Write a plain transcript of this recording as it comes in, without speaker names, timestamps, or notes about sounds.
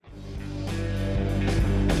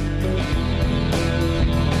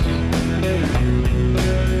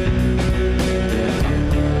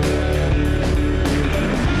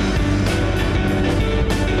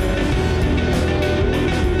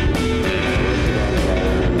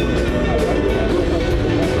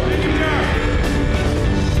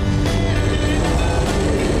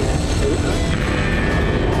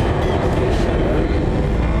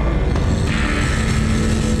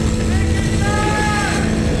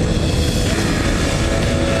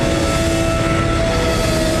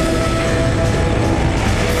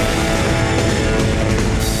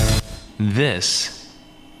This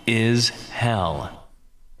is hell.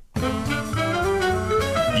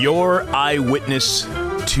 Your eyewitness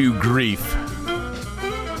to grief.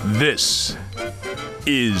 This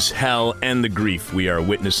is hell and the grief we are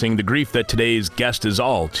witnessing. The grief that today's guest is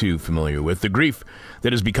all too familiar with. The grief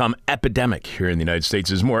that has become epidemic here in the United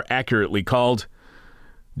States is more accurately called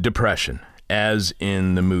depression, as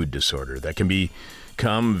in the mood disorder that can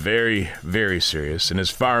become very, very serious and is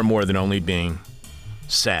far more than only being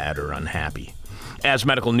sad or unhappy. As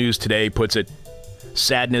Medical News Today puts it,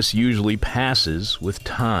 sadness usually passes with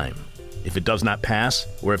time. If it does not pass,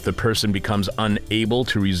 or if the person becomes unable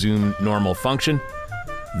to resume normal function,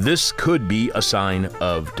 this could be a sign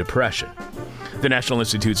of depression. The National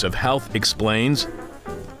Institutes of Health explains,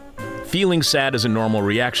 feeling sad is a normal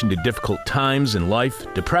reaction to difficult times in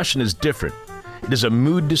life. Depression is different. It is a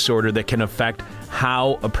mood disorder that can affect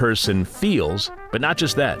how a person feels, but not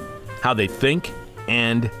just that, how they think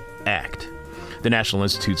and act. The National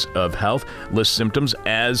Institutes of Health lists symptoms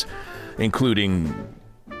as including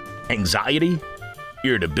anxiety,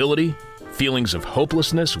 irritability, feelings of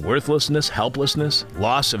hopelessness, worthlessness, helplessness,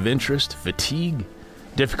 loss of interest, fatigue,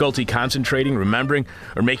 difficulty concentrating, remembering,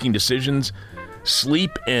 or making decisions,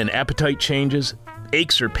 sleep and appetite changes,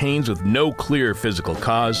 aches or pains with no clear physical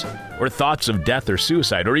cause, or thoughts of death or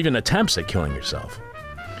suicide, or even attempts at killing yourself.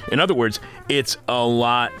 In other words, it's a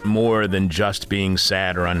lot more than just being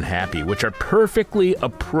sad or unhappy, which are perfectly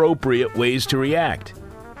appropriate ways to react.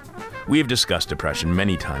 We have discussed depression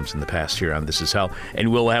many times in the past here on This Is Hell,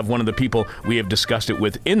 and we'll have one of the people we have discussed it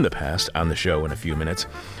with in the past on the show in a few minutes.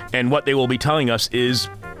 And what they will be telling us is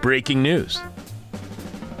breaking news.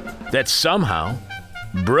 That somehow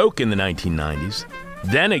broke in the 1990s,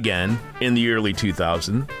 then again in the early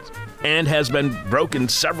 2000s, and has been broken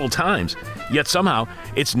several times, yet somehow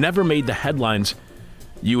it's never made the headlines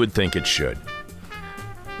you would think it should.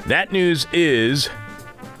 That news is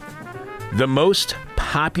the most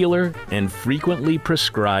popular and frequently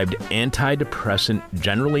prescribed antidepressant,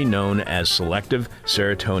 generally known as selective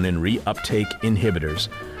serotonin reuptake inhibitors,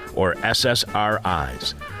 or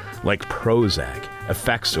SSRIs, like Prozac,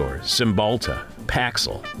 Effexor, Cymbalta,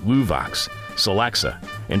 Paxil, Luvox, Celexa,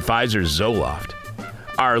 and Pfizer's Zoloft,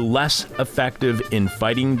 are less effective in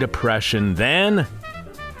fighting depression than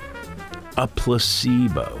a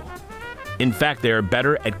placebo. In fact, they are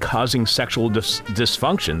better at causing sexual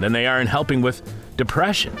dysfunction than they are in helping with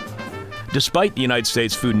depression. Despite the United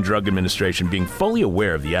States Food and Drug Administration being fully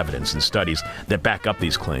aware of the evidence and studies that back up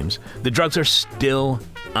these claims, the drugs are still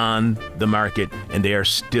on the market and they are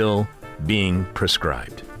still being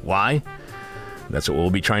prescribed. Why? That's what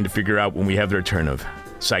we'll be trying to figure out when we have the return of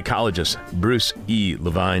psychologist Bruce E.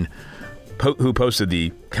 Levine, who posted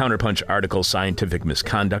the Counterpunch article, Scientific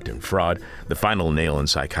Misconduct and Fraud, the final nail in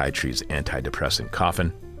psychiatry's antidepressant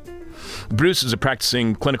coffin. Bruce is a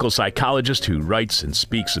practicing clinical psychologist who writes and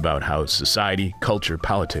speaks about how society, culture,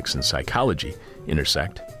 politics, and psychology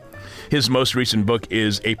intersect. His most recent book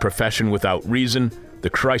is A Profession Without Reason,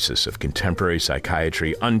 The Crisis of Contemporary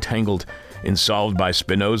Psychiatry, Untangled and Solved by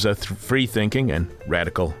Spinoza, Free Thinking, and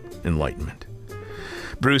Radical Enlightenment.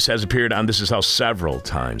 Bruce has appeared on This Is Hell several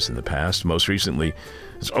times in the past. Most recently,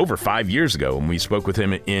 it's over 5 years ago when we spoke with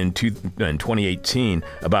him in 2018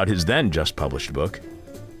 about his then just published book,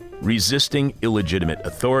 Resisting Illegitimate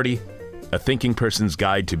Authority, A Thinking Person's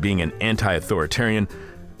Guide to Being an Anti-Authoritarian,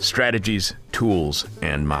 Strategies, Tools,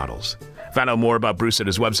 and Models. Find out more about Bruce at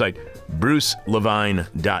his website,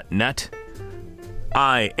 brucelevine.net.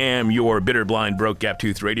 I am your bitter, blind, broke,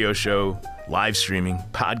 gap-toothed radio show live streaming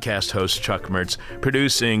podcast host Chuck Mertz.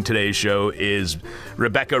 Producing today's show is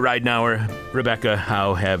Rebecca Ridenour. Rebecca,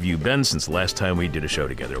 how have you been since the last time we did a show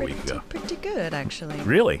together a week ago? Pretty good, actually.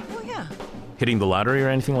 Really? Oh, yeah. Hitting the lottery or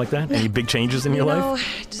anything like that? Any big changes in your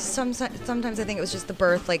life? Just sometimes I think it was just the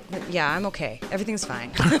birth. Like, yeah, I'm okay. Everything's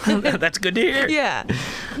fine. That's good to hear. Yeah.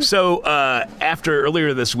 So after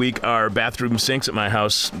earlier this week, our bathroom sinks at my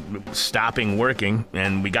house stopping working,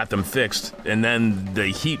 and we got them fixed, and then the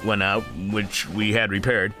heat went out, which we had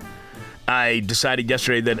repaired, I decided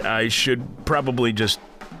yesterday that I should probably just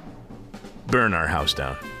burn our house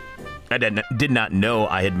down. I did not know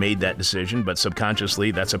I had made that decision, but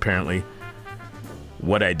subconsciously, that's apparently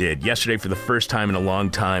what I did. Yesterday, for the first time in a long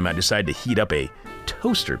time, I decided to heat up a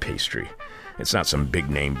toaster pastry. It's not some big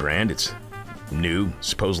name brand. It's new,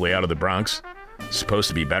 supposedly out of the Bronx. It's supposed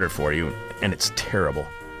to be better for you, and it's terrible.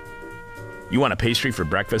 You want a pastry for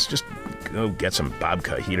breakfast? Just go get some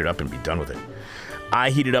babka, heat it up, and be done with it. I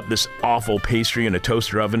heated up this awful pastry in a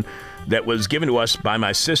toaster oven that was given to us by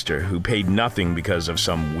my sister, who paid nothing because of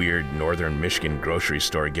some weird northern Michigan grocery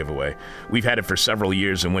store giveaway. We've had it for several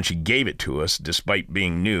years, and when she gave it to us, despite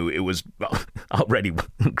being new, it was already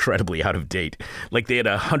incredibly out of date. Like they had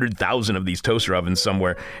 100,000 of these toaster ovens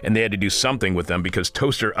somewhere, and they had to do something with them because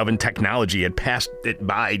toaster oven technology had passed it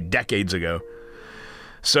by decades ago.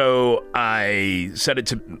 So I set it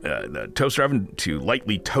to the toaster oven to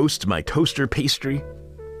lightly toast my toaster pastry.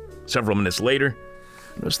 Several minutes later,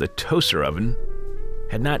 I noticed the toaster oven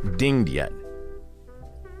had not dinged yet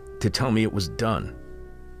to tell me it was done,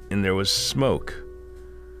 and there was smoke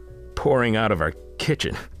pouring out of our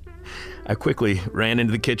kitchen. I quickly ran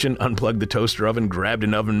into the kitchen, unplugged the toaster oven, grabbed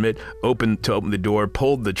an oven mitt, opened the door,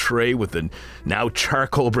 pulled the tray with the now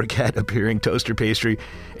charcoal briquette appearing toaster pastry,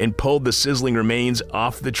 and pulled the sizzling remains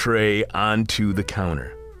off the tray onto the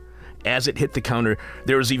counter. As it hit the counter,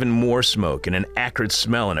 there was even more smoke and an acrid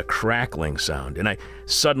smell and a crackling sound, and I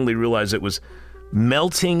suddenly realized it was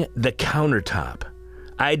melting the countertop.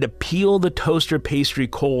 I had to peel the toaster pastry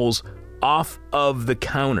coals off of the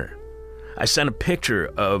counter. I sent a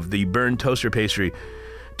picture of the burned toaster pastry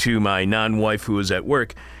to my non-wife who was at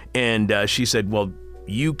work, and she said, well,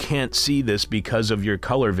 you can't see this because of your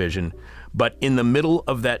color vision, but in the middle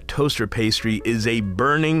of that toaster pastry is a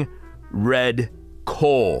burning red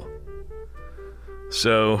coal.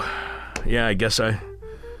 So, yeah, I guess I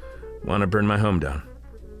want to burn my home down.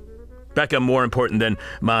 Becca, more important than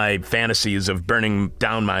my fantasies of burning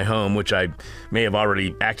down my home, which I may have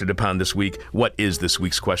already acted upon this week, what is this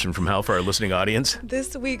week's question from hell for our listening audience?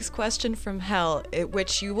 This week's question from hell,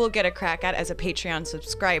 which you will get a crack at as a Patreon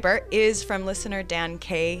subscriber, is from listener Dan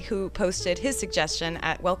K, who posted his suggestion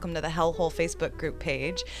at Welcome to the Hellhole Facebook group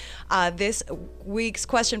page. This week's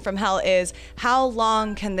question from hell is, how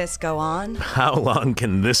long can this go on? How long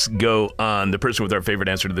can this go on? The person with our favorite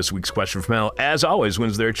answer to this week's question from hell, as always,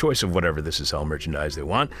 wins their choice of whatever This Is Hell merchandise they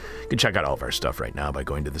want. You can check out all of our stuff right now by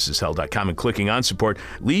going to thisishell.com and clicking on support.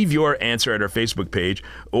 Leave your answer at our Facebook page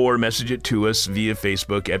or message it to us via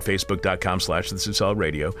Facebook at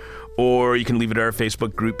facebook.com/thisishellradio. Or you can leave it at our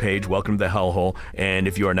Facebook group page, Welcome to the Hellhole, and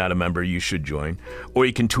if you are not a member, you should join. Or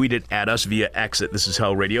you can tweet it at us via X at This Is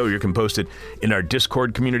Hell Radio, or you can post it in our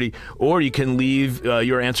Discord community, or you can leave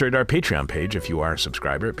your answer at our Patreon page if you are a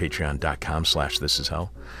subscriber at patreon.com/thisishell.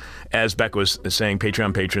 As Beck was saying,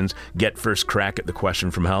 Patreon patrons get first crack at the question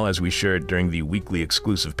from hell as we share it during the weekly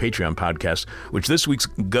exclusive Patreon podcast, which this week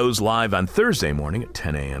goes live on Thursday morning at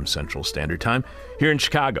 10 a.m. Central Standard Time here in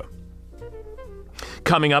Chicago.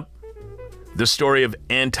 Coming up, the story of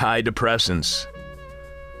antidepressants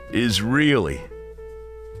is really,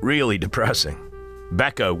 really depressing.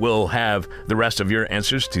 Becca will have the rest of your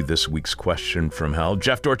answers to this week's question from hell.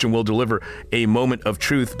 Jeff Dorchin will deliver a moment of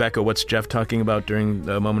truth. Becca, what's Jeff talking about during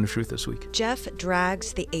the moment of truth this week? Jeff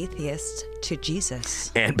drags the atheist to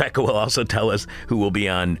Jesus. And Becca will also tell us who will be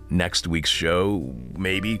on next week's show.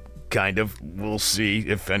 Maybe, kind of. We'll see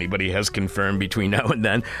if anybody has confirmed between now and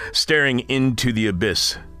then. Staring into the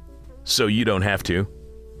abyss so you don't have to.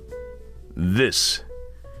 This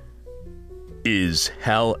is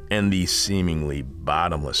hell, and the seemingly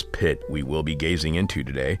bottomless pit we will be gazing into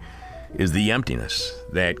today is the emptiness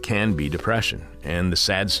that can be depression and the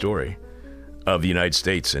sad story of the United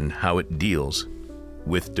States and how it deals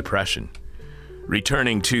with depression.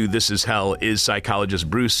 Returning to This Is Hell is psychologist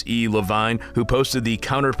Bruce E. Levine, who posted the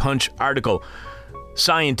Counterpunch article,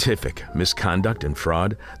 Scientific Misconduct and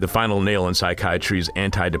Fraud, the final nail in psychiatry's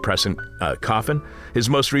antidepressant coffin. His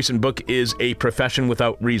most recent book is A Profession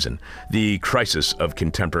Without Reason, The Crisis of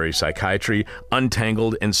Contemporary Psychiatry,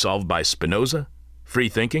 Untangled and Solved by Spinoza, Free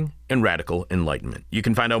Thinking, and Radical Enlightenment. You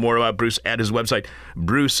can find out more about Bruce at his website,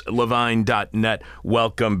 brucelevine.net.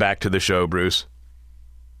 Welcome back to the show, Bruce.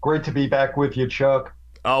 Great to be back with you, Chuck.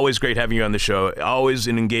 Always great having you on the show. Always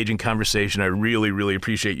an engaging conversation. I really, really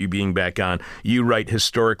appreciate you being back on. You write,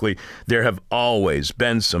 historically, there have always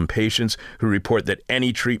been some patients who report that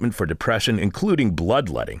any treatment for depression, including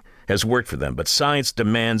bloodletting, has worked for them. But science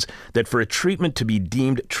demands that for a treatment to be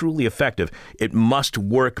deemed truly effective, it must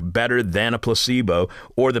work better than a placebo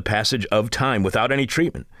or the passage of time without any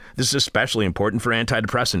treatment. This is especially important for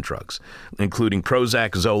antidepressant drugs, including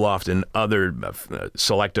Prozac, Zoloft, and other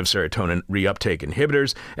selective serotonin reuptake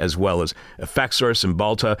inhibitors, as well as Effexor,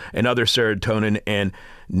 Cymbalta, and other serotonin and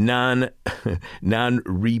norepinephrine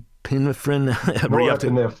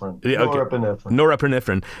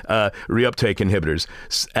reuptake inhibitors,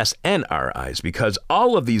 SNRIs, because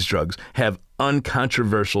all of these drugs have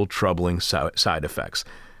uncontroversial, troubling side effects.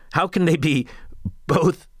 How can they be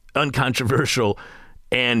both uncontroversial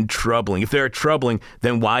and troubling? If they're troubling,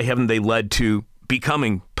 then why haven't they led to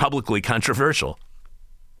becoming publicly controversial?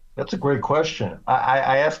 That's a great question.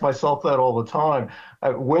 I ask myself that all the time.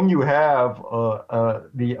 When you have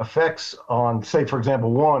the effects on, say, for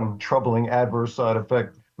example, one troubling adverse side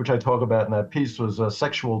effect, which I talk about in that piece, was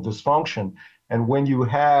sexual dysfunction. And when you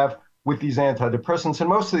have with these antidepressants, and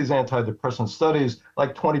most of these antidepressant studies,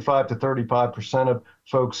 like 25 to 35% of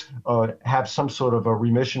folks have some sort of a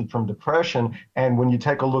remission from depression. And when you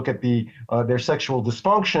take a look at their sexual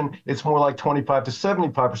dysfunction, it's more like 25 to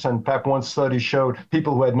 75%. In fact, one study showed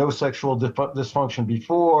people who had no sexual dysfunction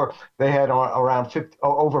before, they had around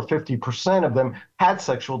over 50% of them had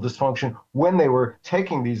sexual dysfunction when they were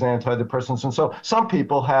taking these antidepressants. And so some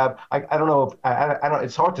people have, I don't know, if, I don't,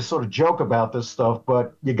 it's hard to sort of joke about this stuff,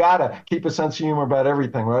 but you gotta keep a sense of humor about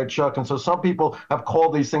everything, right, Chuck? And so some people have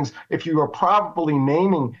called these things, if you are properly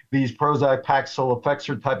naming these Prozac, Paxil,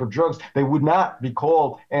 Effexor type of drugs, they would not be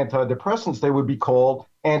called antidepressants. They would be called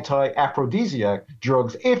anti-aphrodisiac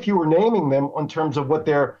drugs if you were naming them in terms of what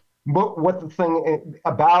the thing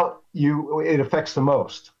about you it affects the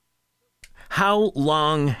most. How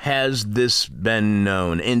long has this been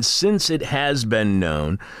known? And since it has been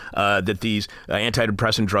known that these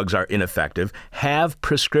antidepressant drugs are ineffective, have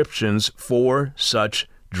prescriptions for such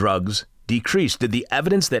drugs decreased? Did the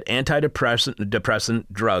evidence that antidepressant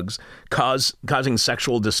drugs causing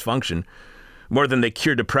sexual dysfunction more than they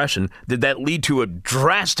cure depression, did that lead to a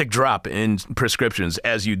drastic drop in prescriptions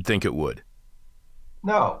as you'd think it would?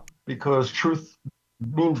 No, because truth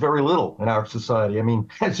means very little in our society. I mean,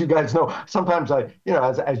 as you guys know, sometimes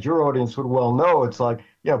as your audience would well know, it's like,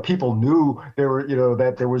 people knew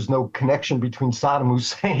that there was no connection between Saddam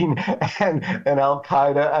Hussein and Al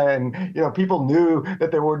Qaeda, and people knew that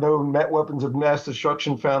there were no weapons of mass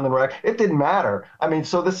destruction found in Iraq. It didn't matter. I mean,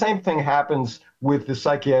 so the same thing happens with the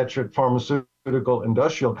psychiatric pharmaceutical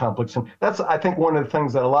industrial complex, and that's, I think, one of the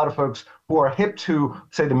things that a lot of folks who are hip to,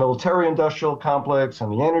 say, the military industrial complex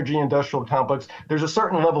and the energy industrial complex, there's a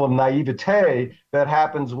certain level of naivete that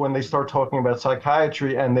happens when they start talking about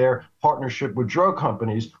psychiatry and their partnership with drug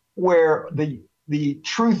companies, where the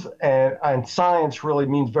truth and science really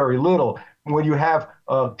means very little. When you have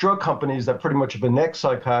drug companies that pretty much have annexed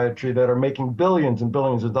psychiatry, that are making billions and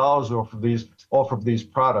billions of dollars off of these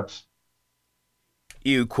products.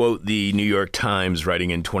 You quote the New York Times writing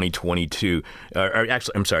in 2022,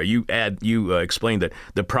 you explained that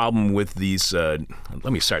the problem with these, let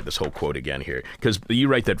me start this whole quote again here, because you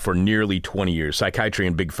write that for nearly 20 years, psychiatry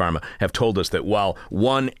and big pharma have told us that while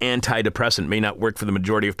one antidepressant may not work for the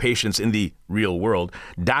majority of patients in the real world,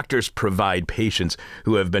 doctors provide patients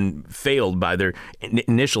who have been failed by their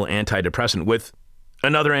initial antidepressant with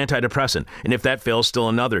another antidepressant, and if that fails, still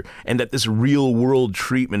another, and that this real-world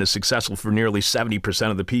treatment is successful for nearly 70%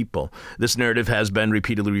 of the people. This narrative has been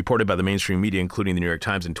repeatedly reported by the mainstream media, including the New York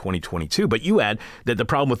Times in 2022, but you add that the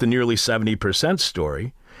problem with the nearly 70%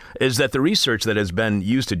 story is that the research that has been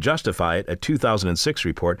used to justify it, a 2006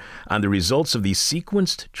 report on the results of the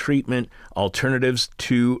sequenced treatment alternatives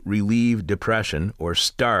to relieve depression, or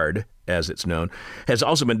STARD, as it's known, has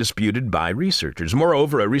also been disputed by researchers.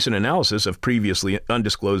 Moreover, a recent analysis of previously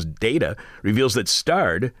undisclosed data reveals that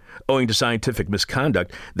STARD, owing to scientific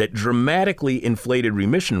misconduct that dramatically inflated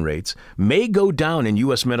remission rates, may go down in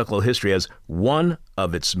U.S. medical history as one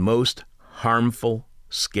of its most harmful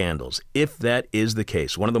scandals. If that is the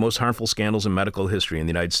case, one of the most harmful scandals in medical history in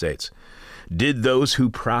the United States, did those who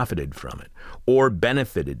profited from it or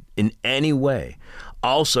benefited in any way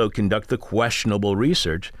also conduct the questionable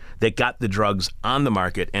research that got the drugs on the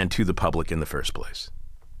market and to the public in the first place?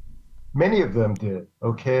 Many of them did,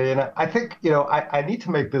 okay? And I think, I need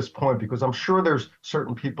to make this point because I'm sure there's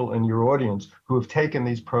certain people in your audience who have taken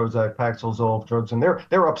these Prozac, Paxil, Zoloft drugs, and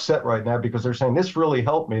they're upset right now because they're saying, this really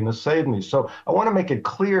helped me and this saved me. So I want to make it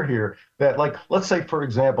clear here that, like, let's say, for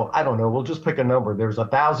example, I don't know, we'll just pick a number. There's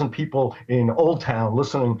 1,000 people in Old Town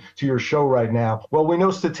listening to your show right now. Well, we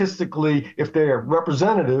know statistically, if they're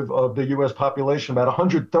representative of the U.S. population, about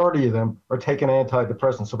 130 of them are taking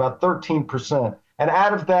antidepressants, so about 13%. And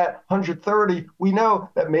out of that 130, we know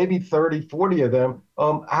that maybe 30, 40 of them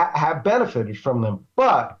have benefited from them.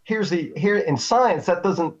 But here in science,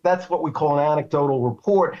 that's what we call an anecdotal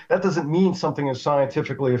report. That doesn't mean something is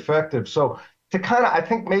scientifically effective. So I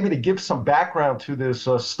think maybe to give some background to this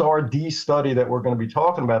STAR-D study that we're going to be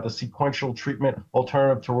talking about, the sequential treatment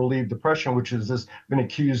alternative to relieve depression, which has been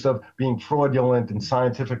accused of being fraudulent and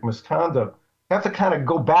scientific misconduct. You have to kind of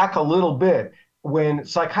go back a little bit. When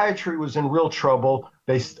psychiatry was in real trouble,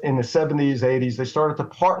 in the 70s, 80s, they started to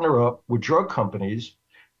partner up with drug companies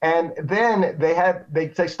And then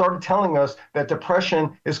they started telling us that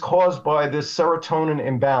depression is caused by this serotonin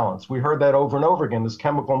imbalance. We heard that over and over again, this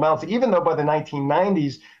chemical imbalance, even though by the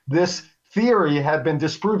 1990s, this theory had been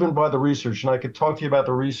disproven by the research. And I could talk to you about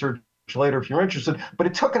the research later if you're interested, but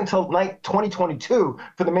it took until 2022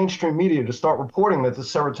 for the mainstream media to start reporting that the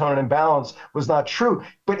serotonin imbalance was not true.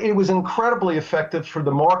 But it was incredibly effective for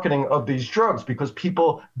the marketing of these drugs because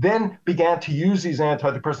people then began to use these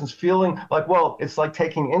antidepressants feeling like, well, it's like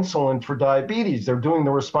taking insulin for diabetes. They're doing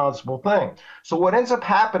the responsible thing. So what ends up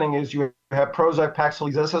happening is you have Prozac,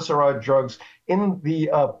 Paxil, SSRI drugs in the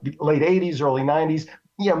late 80s, early 90s,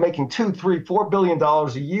 making $2, $3, $4 billion a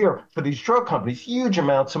year for these drug companies, huge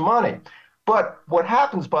amounts of money. But what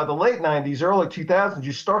happens by the late 90s, early 2000s,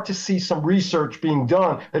 you start to see some research being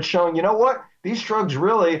done that's showing, you know what? These drugs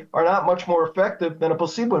really are not much more effective than a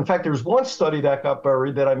placebo. In fact, there's one study that got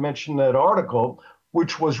buried that I mentioned in that article,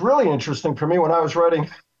 which was really interesting for me when I was writing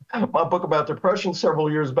my book about depression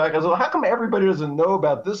several years back. I was like, how come everybody doesn't know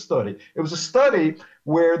about this study? It was a study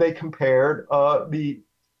where they compared the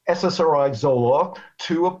SSRI Zoloft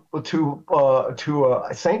to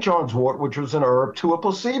a St. John's wort, which was an herb, to a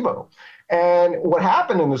placebo. And what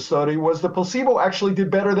happened in the study was the placebo actually did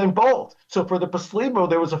better than both. So for the placebo,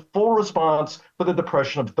 there was a full response for the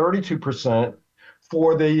depression of 32%.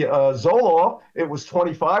 For the Zoloft, it was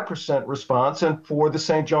 25% response. And for the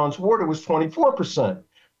St. John's wort, it was 24%.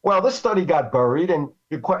 Well, this study got buried, and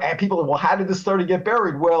people, well, how did this study get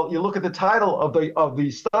buried? Well, you look at the title of the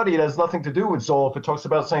study; it has nothing to do with Zoloft. It talks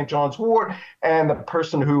about St. John's wort, and the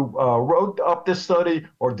person who wrote up this study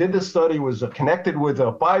or did this study was connected with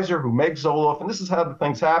Pfizer, who makes Zoloft, and this is how the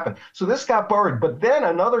things happen. So this got buried, but then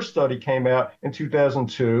another study came out in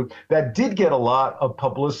 2002 that did get a lot of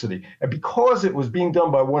publicity, and because it was being done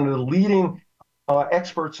by one of the leading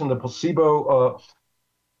experts in the placebo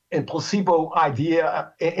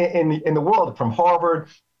idea in the world from Harvard,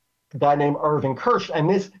 a guy named Irving Kirsch. And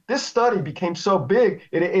this study became so big,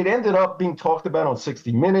 it ended up being talked about on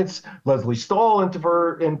 60 Minutes. Leslie Stahl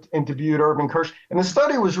interviewed Irving Kirsch. And the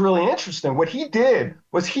study was really interesting. What he did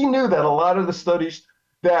was he knew that a lot of the studies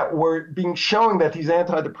that were being showing that these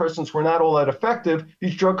antidepressants were not all that effective,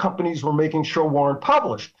 these drug companies were making sure weren't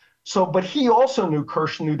published. So, but he also knew,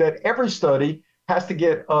 Kirsch knew, that every study has to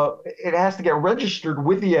get registered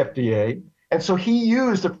with the FDA. And so he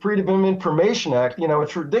used the Freedom of Information Act.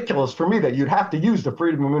 It's ridiculous for me that you'd have to use the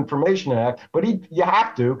Freedom of Information Act, but you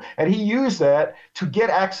have to. And he used that to get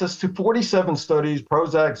access to 47 studies,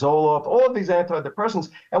 Prozac, Zoloft, all of these antidepressants.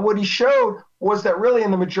 And what he showed was that really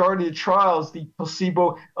in the majority of trials, the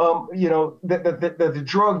placebo, the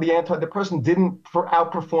drug, the antidepressant, didn't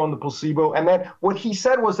outperform the placebo. And that what he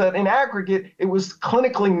said was that in aggregate, it was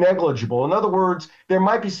clinically negligible. In other words, there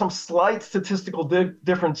might be some slight statistical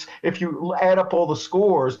difference if you add up all the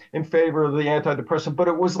scores in favor of the antidepressant, but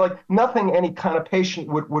it was like nothing any kind of patient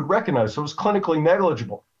would recognize. So it was clinically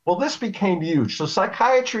negligible. Well, this became huge. So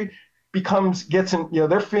psychiatry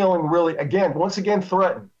they're feeling really, once again,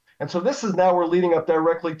 threatened. And so this is now we're leading up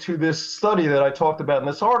directly to this study that I talked about in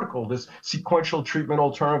this article, this sequential treatment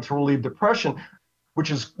alternative to relieve depression,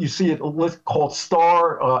 which is, you see it called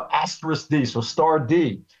STAR asterisk D, so STAR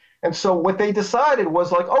D. And so what they decided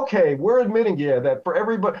was like, okay, we're admitting, that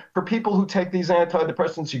for people who take these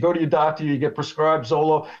antidepressants, you go to your doctor, you get prescribed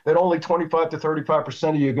Zoloft, that only 25 to 35%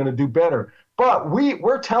 of you are going to do better. But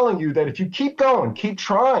we're telling you that if you keep going, keep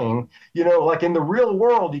trying, like in the real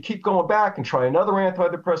world, you keep going back and try another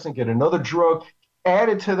antidepressant, get another drug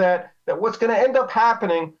added to that what's going to end up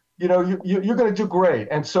happening, you're going to do great.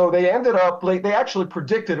 And so they ended up, they actually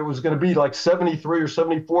predicted it was going to be like 73 or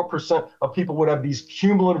 74% of people would have these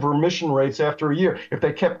cumulative remission rates after a year if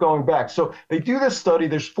they kept going back. So they do this study.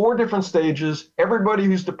 There's 4 different stages. Everybody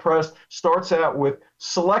who's depressed starts out with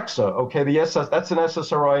Celexa. Okay, that's an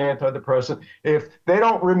SSRI antidepressant. If they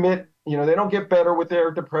don't remit, they don't get better with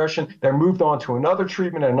their depression, they're moved on to another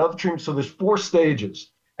treatment and another treatment. So there's 4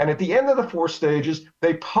 stages. And at the end of the 4 stages,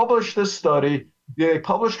 they publish this study. They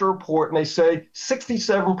published a report and they say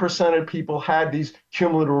 67% of people had these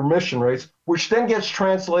cumulative remission rates, which then gets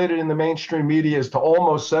translated in the mainstream media as to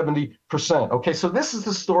almost 70%. Okay, so this is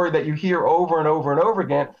the story that you hear over and over and over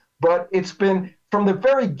again, but it's been from the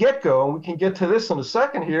very get-go, and we can get to this in a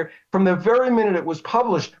second here, from the very minute it was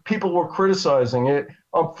published, people were criticizing it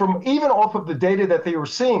from even off of the data that they were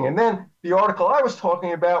seeing. And then the article I was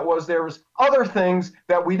talking about was there was other things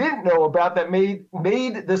that we didn't know about that made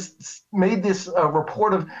this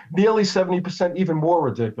report of nearly 70% even more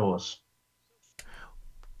ridiculous.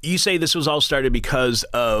 You say this was all started because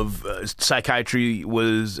of psychiatry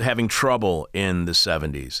was having trouble in the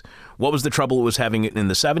 70s. What was the trouble it was having in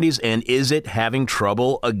the 70s? And is it having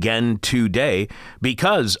trouble again today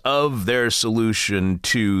because of their solution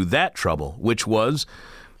to that trouble, which was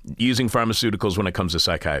using pharmaceuticals when it comes to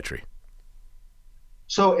psychiatry?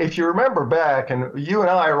 So if you remember back, and you and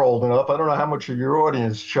I are old enough, I don't know how much of your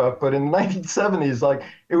audience, Chuck, but in the 1970s, like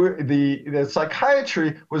the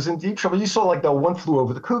psychiatry was in deep trouble. You saw like the One Flew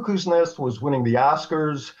Over the Cuckoo's Nest was winning the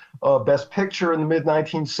Oscars Best Picture in the mid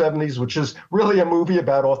 1970s, which is really a movie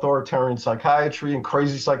about authoritarian psychiatry and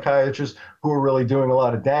crazy psychiatrists who were really doing a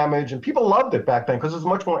lot of damage. And people loved it back then because it was a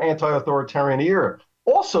much more anti-authoritarian era.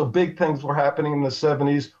 Also, big things were happening in the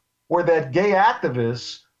 70s were that gay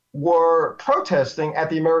activists were protesting at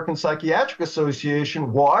the American Psychiatric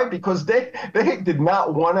Association. Why? Because they did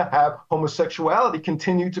not want to have homosexuality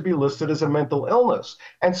continue to be listed as a mental illness.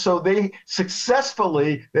 And so their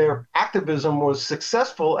activism was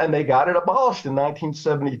successful, and they got it abolished in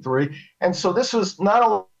 1973. And so this was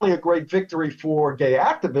not only a great victory for gay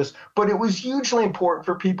activists, but it was hugely important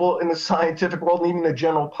for people in the scientific world and even the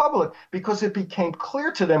general public, because it became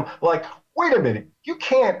clear to them, like, wait a minute, you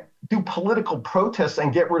can't do political protests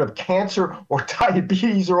and get rid of cancer or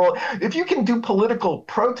diabetes or all. If you can do political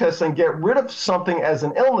protests and get rid of something as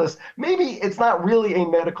an illness, maybe it's not really a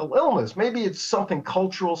medical illness. Maybe it's something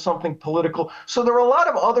cultural, something political. So there are a lot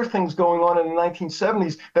of other things going on in the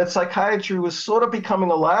 1970s that psychiatry was sort of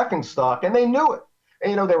becoming a laughingstock, and they knew it.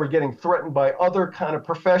 And, they were getting threatened by other kind of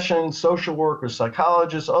professions, social workers,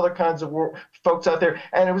 psychologists, other kinds of folks out there.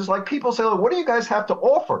 And it was like people say, what do you guys have to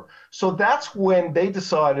offer? So that's when they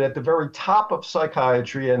decided at the very top of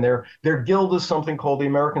psychiatry, and their guild is something called the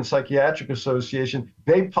American Psychiatric Association.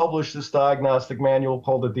 They published this diagnostic manual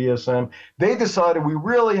called the DSM. They decided we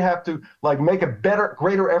really have to make a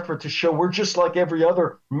greater effort to show we're just like every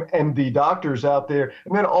other MD doctors out there.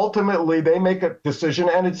 And then ultimately they make a decision,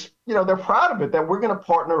 and it's, they're proud of it, that we're going to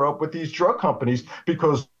partner up with these drug companies,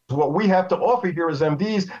 because what we have to offer here as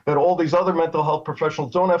MDs that all these other mental health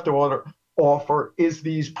professionals don't have to offer is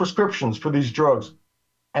these prescriptions for these drugs.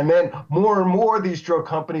 And then more and more, these drug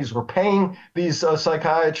companies were paying these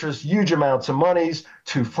psychiatrists huge amounts of monies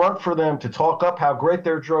to front for them, to talk up how great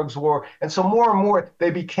their drugs were. And so more and more,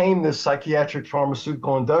 they became this psychiatric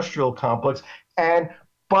pharmaceutical industrial complex. And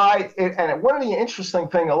one of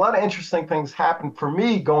the a lot of interesting things happened for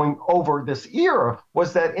me going over this era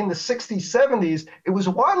was that in the 60s, 70s, it was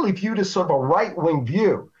widely viewed as sort of a right-wing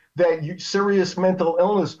view that serious mental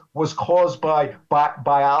illness was caused by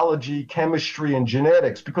biology, chemistry, and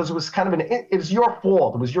genetics, because it was kind of it was your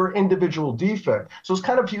fault. It was your individual defect. So it's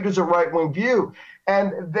kind of viewed as a right-wing view.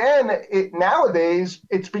 And then nowadays,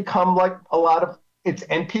 it's become like a lot of it's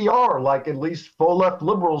NPR, like at least full left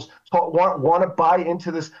liberals want to buy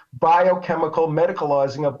into this biochemical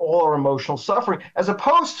medicalizing of all our emotional suffering, as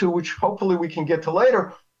opposed to, which hopefully we can get to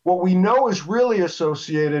later, what we know is really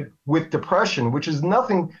associated with depression, which is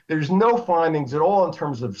nothing, there's no findings at all in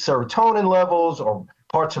terms of serotonin levels or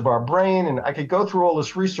parts of our brain. And I could go through all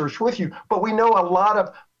this research with you, but we know a lot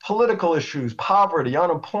of political issues, poverty,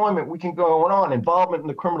 unemployment, we can go on, involvement in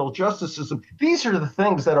the criminal justice system. These are the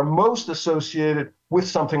things that are most associated with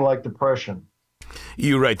something like depression.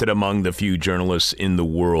 You write that among the few journalists in the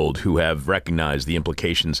world who have recognized the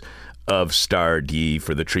implications of STAR-D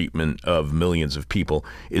for the treatment of millions of people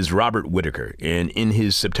is Robert Whitaker. And in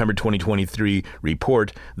his September 2023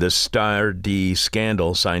 report, The STAR-D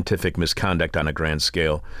Scandal, Scientific Misconduct on a Grand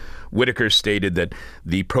Scale, Whitaker stated that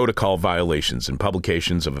the protocol violations and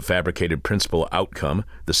publications of a fabricated principal outcome,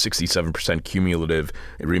 the 67% cumulative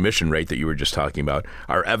remission rate that you were just talking about,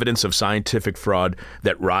 are evidence of scientific fraud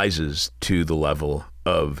that rises to the level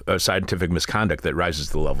of scientific misconduct that rises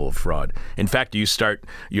to the level of fraud. In fact, you start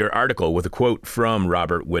your article with a quote from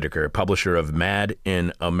Robert Whitaker, publisher of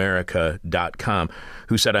madinamerica.com,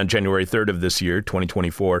 who said on January 3rd of this year,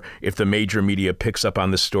 2024, if the major media picks up on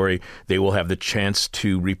this story, they will have the chance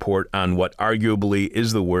to report on what arguably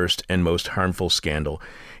is the worst and most harmful scandal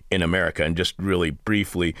in America. And just really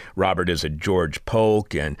briefly, Robert is a George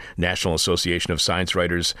Polk and National Association of Science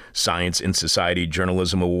Writers Science in Society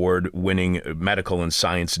Journalism Award winning medical and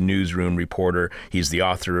science newsroom reporter. He's the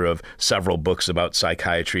author of several books about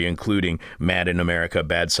psychiatry, including Mad in America,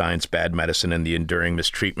 Bad Science, Bad Medicine, and the Enduring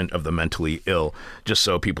Mistreatment of the Mentally Ill. Just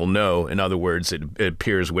so people know, in other words, it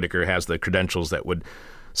appears Whitaker has the credentials that would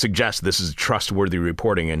suggest this is trustworthy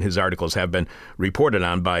reporting, and his articles have been reported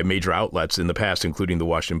on by major outlets in the past, including the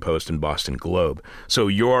Washington Post and Boston Globe. So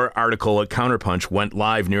your article at Counterpunch went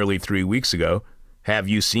live nearly 3 weeks ago. Have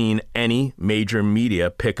you seen any major media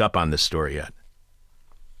pick up on this story yet?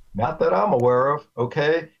 Not that I'm aware of,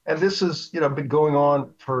 okay? And this has, been going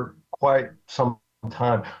on for quite some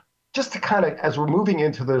time. just to kind of, as we're moving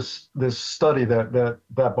into this study that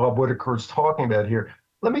Bob Whitaker is talking about here,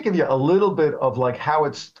 let me give you a little bit of like how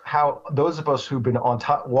those of us who've been on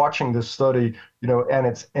top watching this study, and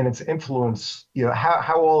its influence,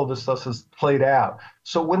 how all of this stuff has played out.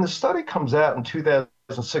 So when the study comes out in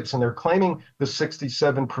 2006, and they're claiming the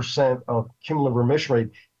 67% of cumulative remission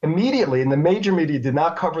rate, immediately, and the major media did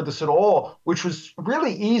not cover this at all, which was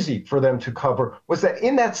really easy for them to cover, was that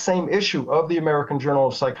in that same issue of the American Journal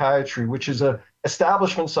of Psychiatry, which is a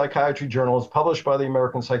establishment psychiatry journal, is published by the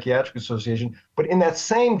American Psychiatric Association, but in that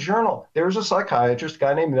same journal, there's a psychiatrist, a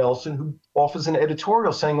guy named Nelson, who offers an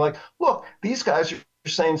editorial saying, like, look, these guys are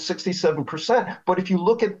saying 67%, but if you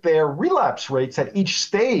look at their relapse rates at each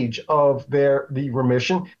stage of the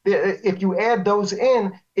remission, if you add those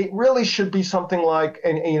in, it really should be something like,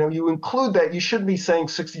 and you include that, you shouldn't be saying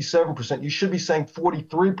 67%, you should be saying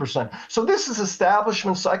 43%. So this is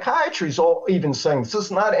establishment psychiatry is all even saying this. This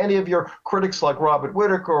is not any of your critics like Robert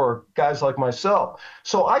Whitaker or guys like myself.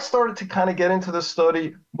 So I started to kind of get into this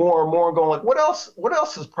study more and more and going like, what else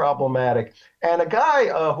is problematic? And a guy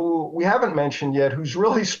who we haven't mentioned yet, who's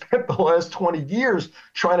really spent the last 20 years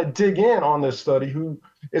trying to dig in on this study, who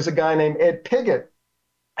is a guy named Ed Piggott.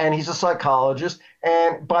 And he's a psychologist.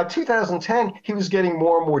 And by 2010, he was getting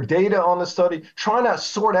more and more data on the study, trying to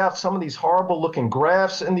sort out some of these horrible looking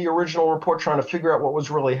graphs in the original report, trying to figure out what was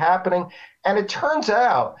really happening. And it turns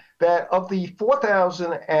out that of the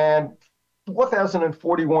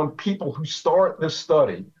 4,041 people who start this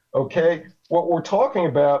study, okay, what we're talking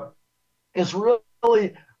about is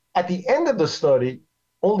really at the end of the study,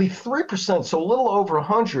 only 3%, so a little over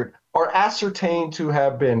 100, are ascertained to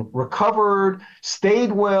have been recovered, stayed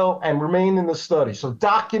well, and remained in the study. So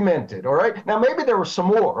documented, all right? Now, maybe there were some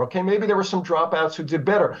more, okay? Maybe there were some dropouts who did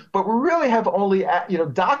better, but we really have only,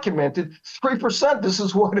 documented 3%. This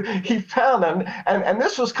is what he found. And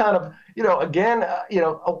this was kind of, again,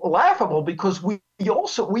 laughable, because we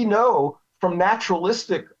know from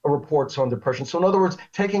naturalistic reports on depression. So in other words,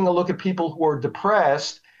 taking a look at people who are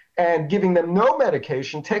depressed and giving them no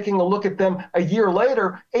medication, taking a look at them a year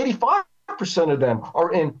later, 85% of them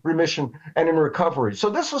are in remission and in recovery. So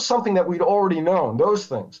this was something that we'd already known, those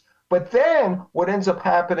things. But then what ends up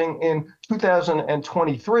happening in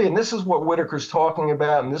 2023, and this is what Whitaker's talking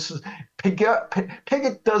about, and this is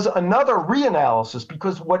Piggott does another reanalysis,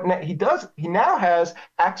 because what he does, he now has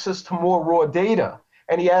access to more raw data,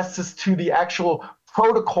 and he access to the actual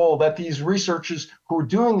protocol that these researchers who are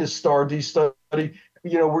doing this study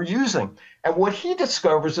we're using. And what he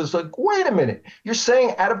discovers is like, wait a minute, you're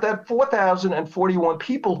saying out of that 4,041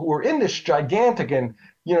 people who are in this gigantic, and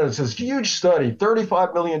it's this huge study,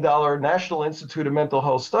 $35 million National Institute of Mental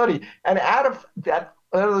Health study, and out of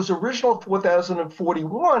those original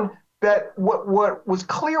 4,041, that what was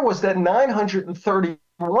clear was that 931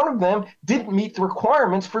 of them didn't meet the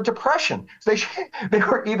requirements for depression. They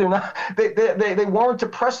were either not, they weren't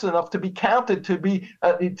depressed enough to be counted to be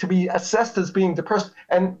assessed as being depressed,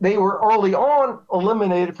 and they were early on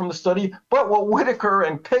eliminated from the study. But what Whitaker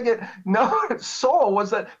and Piggott saw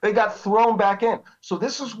was that they got thrown back in. So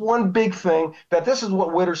this is one big thing, that this is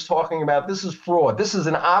what Whitaker's talking about. This is fraud. This is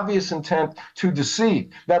an obvious intent to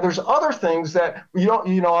deceive. Now there's other things that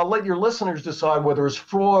I'll let your listeners decide whether it's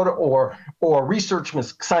fraud or research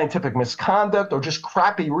scientific misconduct or just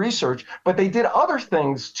crappy research, but they did other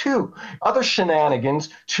things too, other shenanigans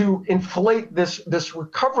to inflate this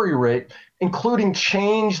recovery rate, including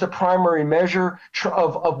change the primary measure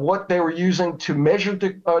of what they were using to measure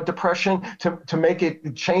depression, to make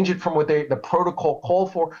it, change it from what the protocol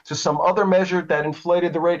called for to some other measure that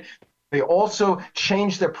inflated the rate. They also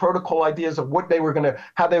changed their protocol ideas of how they were going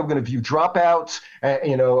to view dropouts.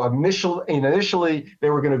 Initially they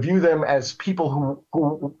were going to view them as people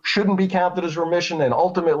who shouldn't be counted as remission, and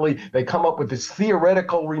ultimately they come up with this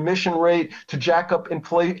theoretical remission rate to jack up,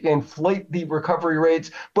 inflate the recovery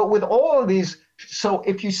rates. But with all of these, so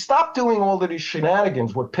if you stop doing all of these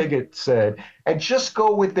shenanigans, what Piggott said, and just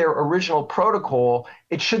go with their original protocol,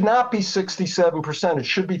 it should not be 67%. It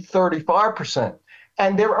should be 35%.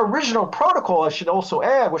 And their original protocol, I should also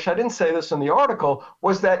add, which I didn't say this in the article,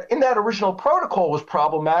 was that in that original protocol was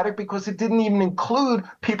problematic because it didn't even include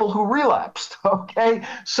people who relapsed, okay?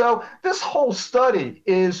 So this whole study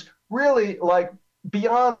is really like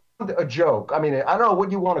beyond a joke. I mean, I don't know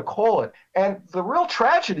what you want to call it. And the real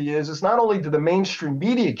tragedy is not only do the mainstream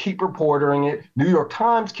media keep reporting it, New York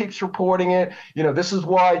Times keeps reporting it. This is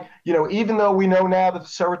why, even though we know now that the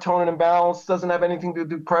serotonin imbalance doesn't have anything to do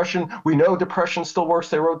with depression, we know depression still works.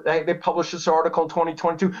 They published this article in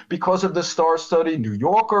 2022 because of the STAR study. New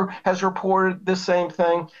Yorker has reported the same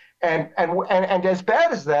thing. And as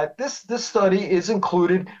bad as that, this study is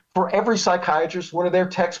included for every psychiatrist. One of their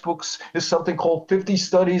textbooks is something called 50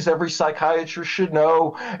 Studies Every Psychiatrist Should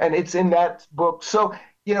Know, and it's in that book. So,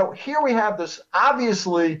 here we have this,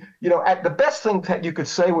 obviously, at the best thing that you could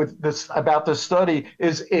say with this about this study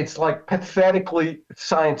is it's like pathetically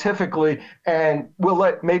scientifically, and we'll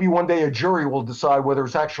let maybe one day a jury will decide whether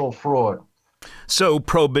it's actual fraud. So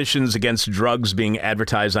prohibitions against drugs being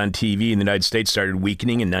advertised on TV in the United States started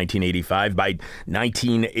weakening in 1985. By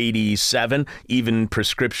 1987, even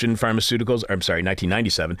prescription pharmaceuticals,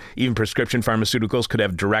 1997, even prescription pharmaceuticals could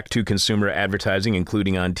have direct-to-consumer advertising,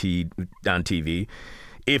 including on TV.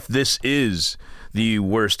 If this is the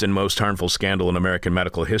worst and most harmful scandal in American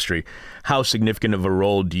medical history, how significant of a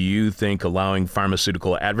role do you think allowing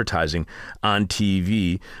pharmaceutical advertising on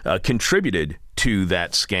TV contributed to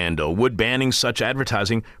that scandal? Would banning such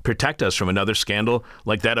advertising protect us from another scandal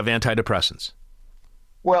like that of antidepressants?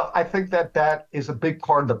 Well, I think that is a big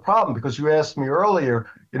part of the problem, because you asked me earlier,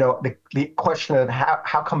 the question of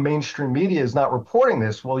how come mainstream media is not reporting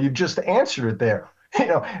this? Well, you just answered it there.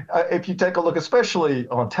 If you take a look, especially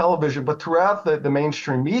on television, but throughout the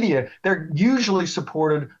mainstream media, they're usually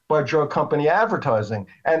supported by drug company advertising.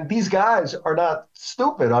 And these guys are not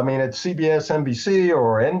stupid. I mean, at CBS, NBC,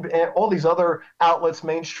 or all these other outlets,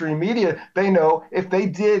 mainstream media, they know if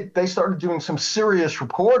they started doing some serious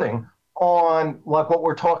reporting on like what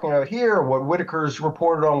we're talking about here, what Whitaker's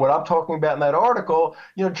reported on, what I'm talking about in that article,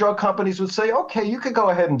 drug companies would say, okay, you could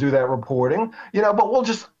go ahead and do that reporting, but we'll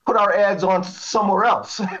just put our ads on somewhere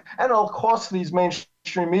else. And it'll cost these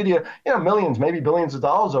mainstream media, millions, maybe billions of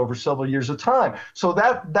dollars over several years of time. So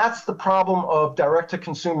that's the problem of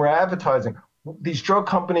direct-to-consumer advertising. These drug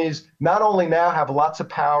companies not only now have lots of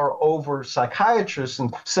power over psychiatrists,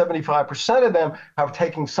 and 75% of them have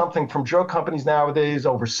taken something from drug companies nowadays.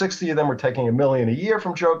 Over 60 of them are taking $1 million a year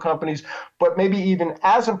from drug companies. But maybe even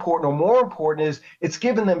as important or more important is it's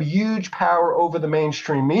given them huge power over the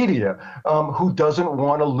mainstream media, who doesn't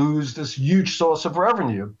want to lose this huge source of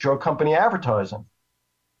revenue, drug company advertising.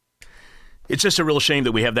 It's just a real shame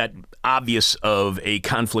that we have that obvious of a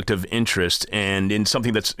conflict of interest, and in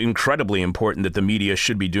something that's incredibly important that the media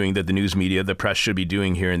should be doing, that the news media, the press should be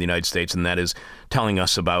doing here in the United States, and that is telling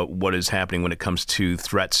us about what is happening when it comes to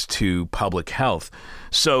threats to public health.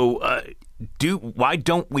 So why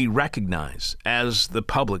don't we recognize, as the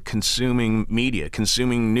public consuming media,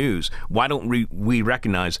 consuming news, why don't we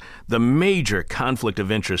recognize the major conflict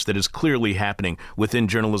of interest that is clearly happening within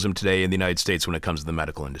journalism today in the United States when it comes to the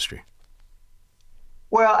medical industry?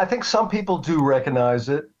 Well, I think some people do recognize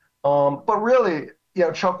it, but really,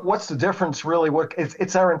 Chuck, what's the difference? Really,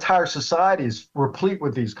 it's our entire society is replete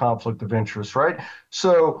with these conflict of interest, right?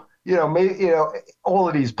 So, all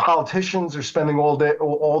of these politicians are spending all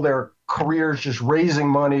their careers just raising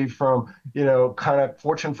money from, kind of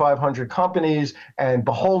Fortune 500 companies and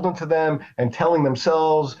beholden to them and telling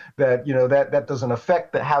themselves that, that doesn't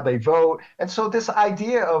affect how they vote. And so this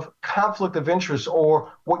idea of conflict of interest,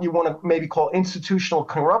 or what you want to maybe call institutional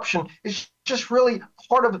corruption, is just really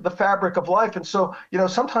part of the fabric of life. And so,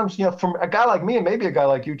 sometimes, from a guy like me and maybe a guy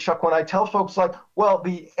like you, Chuck, when I tell folks like, well,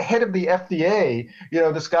 the head of the FDA,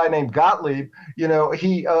 this guy named Gottlieb,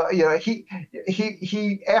 he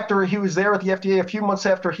after he was there at the FDA, a few months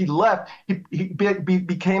after he left, he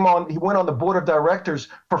went on the board of directors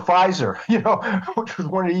for Pfizer, which was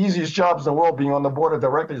one of the easiest jobs in the world, being on the board of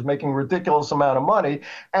directors, making a ridiculous amount of money.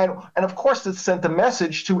 And of course, it sent a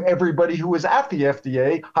message to everybody who was at the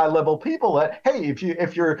FDA, high-level people, that, hey,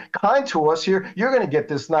 if you're kind to us here, you're going to get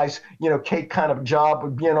this nice, cake kind of job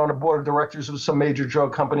of being on the board of directors of some major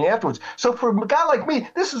drug company afterwards. So for a guy like me,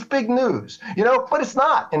 this is big news, but it's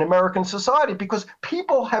not in American society, because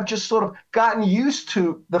people have just sort of gotten used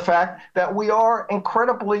to the fact that we are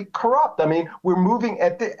incredibly corrupt. I mean, we're moving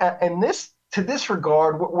to this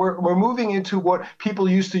regard, we're moving into what people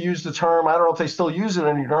used to use the term, I don't know if they still use it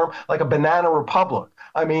any term, like a banana republic.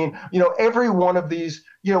 I mean, every one of these,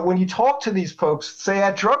 when you talk to these folks, say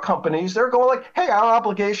at drug companies, they're going like, hey, our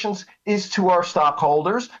obligations is to our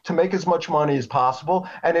stockholders to make as much money as possible.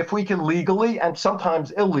 And if we can legally and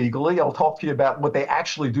sometimes illegally, I'll talk to you about what they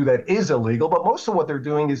actually do that is illegal, but most of what they're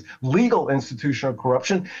doing is legal institutional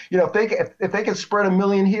corruption. If they can spread $1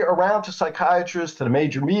 million here around to psychiatrists, to the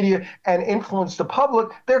major media, and influence the public,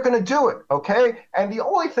 they're going to do it, okay? And the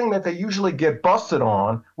only thing that they usually get busted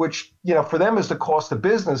on, which, for them is the cost of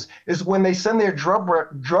business, is when they send their drug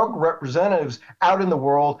drug representatives out in the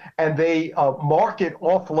world, and they market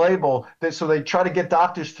off-label. So they try to get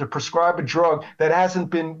doctors to prescribe a drug that hasn't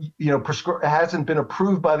been, hasn't been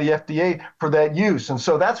approved by the FDA for that use. And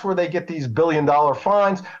so that's where they get these billion-dollar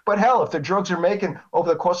fines. But hell, if the drugs are making over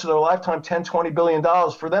the course of their lifetime $10-20 billion,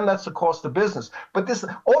 for them that's the cost of business. But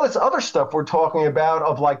all this other stuff we're talking about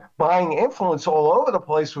of like buying influence all over the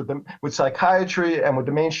place with psychiatry and with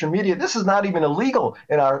the mainstream media, this is not even illegal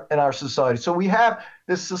in our society. So we have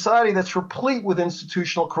this society that's replete with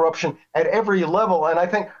institutional corruption at every level. And I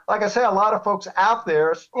think, like I say, a lot of folks out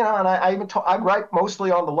there, and I write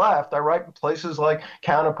mostly on the left. I write in places like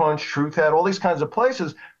Counterpunch, Truth Head, all these kinds of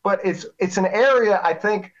places. But it's an area, I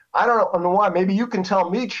think, I don't know why. Maybe you can tell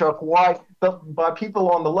me, Chuck, why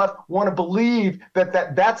people on the left want to believe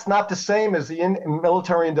that's not the same as the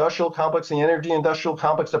military-industrial complex, the energy-industrial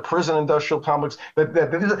complex, the prison-industrial complex,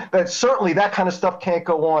 that certainly that kind of stuff can't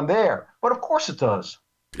go on there. But of course it does.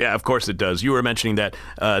 Yeah, of course it does. You were mentioning that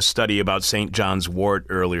study about St. John's wort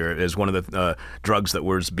earlier as one of the drugs that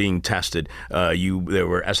was being tested. There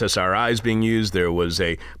were SSRIs being used. There was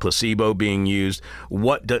a placebo being used.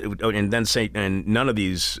 And none of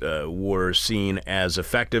these were seen as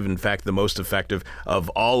effective. In fact, the most effective of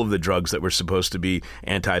all of the drugs that were supposed to be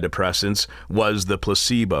antidepressants was the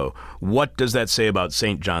placebo. What does that say about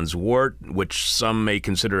St. John's wort, which some may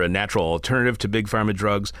consider a natural alternative to big pharma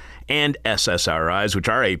drugs, and SSRIs, which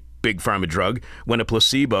are a big pharma drug, when a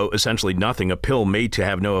placebo, essentially nothing, a pill made to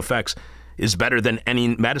have no effects, is better than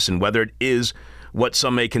any medicine, whether it is what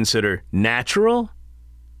some may consider natural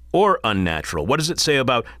or unnatural? What does it say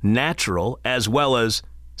about natural as well as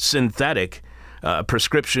synthetic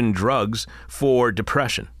prescription drugs for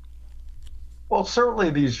depression? Well,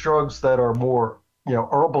 certainly these drugs that are more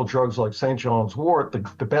herbal drugs like St. John's wort,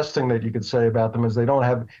 the best thing that you could say about them is they don't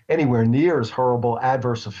have anywhere near as horrible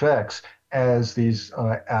adverse effects as these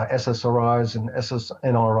SSRIs and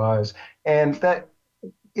SNRIs. And that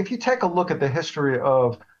if you take a look at the history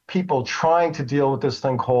of people trying to deal with this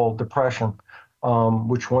thing called depression,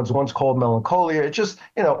 which was once called melancholia. It just,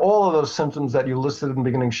 all of those symptoms that you listed in the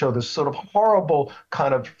beginning show this sort of horrible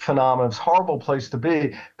kind of phenomenon, this horrible place to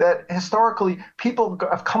be, that historically people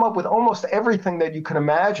have come up with almost everything that you can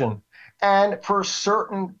imagine. And for a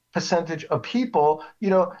certain percentage of people,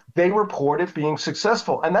 they reported being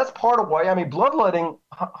successful. And that's part of why, bloodletting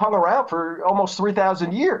hung around for almost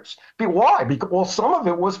 3,000 years. Why? Well, some of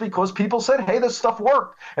it was because people said, hey, this stuff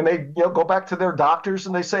worked. And they go back to their doctors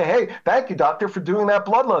and they say, hey, thank you, doctor, for doing that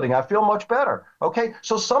bloodletting. I feel much better. Okay,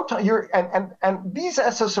 so sometimes and these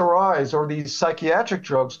SSRIs or these psychiatric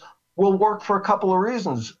drugs will work for a couple of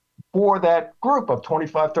reasons for that group of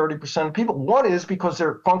 25-30% of people. One is because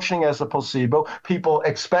they're functioning as a placebo. People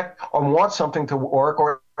expect or want something to work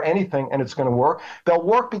or anything, and it's going to work. They'll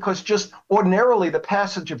work because just ordinarily the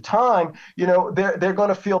passage of time, they're going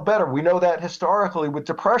to feel better. We know that historically with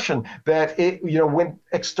depression, that when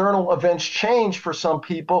external events change for some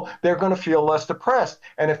people, they're going to feel less depressed.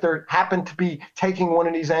 And if they happen to be taking one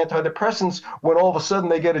of these antidepressants, when all of a sudden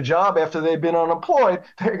they get a job after they've been unemployed,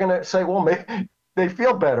 they're going to say, well, maybe they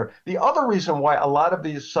feel better. The other reason why a lot of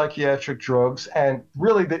these psychiatric drugs, and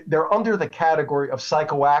really they're under the category of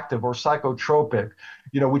psychoactive or psychotropic,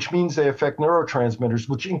 which means they affect neurotransmitters,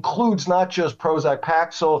 which includes not just Prozac,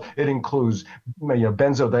 Paxil, it includes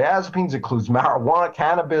benzodiazepines, it includes marijuana,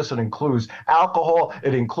 cannabis, it includes alcohol,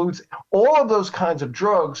 it includes all of those kinds of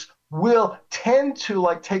drugs will tend to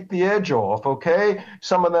take the edge off, okay?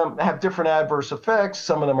 Some of them have different adverse effects.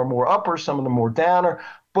 Some of them are more upper, some of them more downer.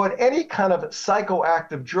 But any kind of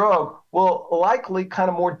psychoactive drug will likely kind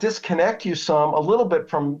of more disconnect you a little bit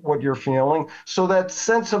from what you're feeling. So that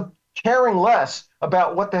sense of caring less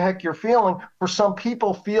about what the heck you're feeling for some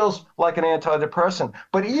people feels like an antidepressant.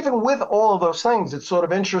 But even with all of those things, it's sort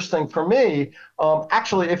of interesting for me.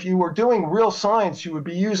 Actually, if you were doing real science, you would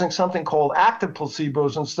be using something called active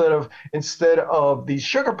placebos instead of these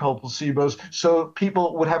sugar pill placebos. So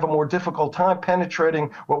people would have a more difficult time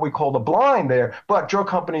penetrating what we call the blind there. But drug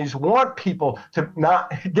companies want people to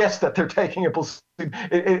not guess that they're taking a placebo.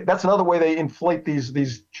 That's another way they inflate these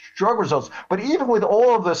drug results. But even with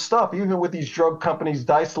all of this stuff, even with these drug companies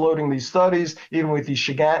dice loading these studies, even with these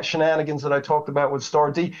shenanigans that I talked about with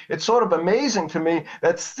STAR-D, it's sort of amazing to me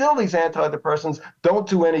that still these antidepressants don't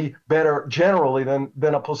do any better generally than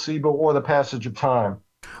a placebo or the passage of time.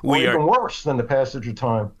 or even worse than the passage of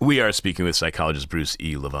time. We are speaking with psychologist Bruce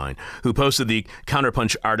E. Levine, who posted the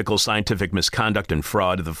Counterpunch article, Scientific Misconduct and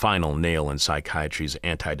Fraud, the final nail in psychiatry's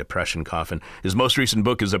anti-depression coffin. His most recent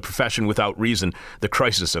book is A Profession Without Reason, The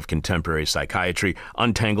Crisis of Contemporary Psychiatry,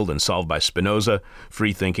 Untangled and Solved by Spinoza,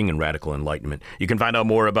 Free Thinking and Radical Enlightenment. You can find out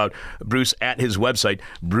more about Bruce at his website,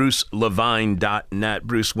 brucelevine.net.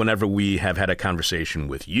 Bruce, whenever we have had a conversation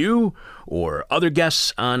with you or other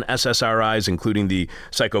guests on SSRIs, including the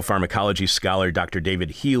psychopharmacology scholar Dr.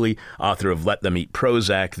 David Healy, author of Let Them Eat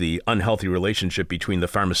Prozac, The Unhealthy Relationship Between the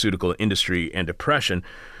Pharmaceutical Industry and Depression,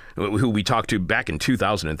 who we talked to back in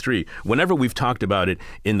 2003. Whenever we've talked about it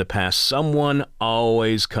in the past, someone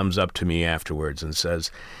always comes up to me afterwards and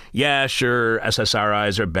says, yeah, sure,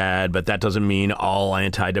 SSRIs are bad, but that doesn't mean all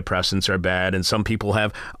antidepressants are bad. And some people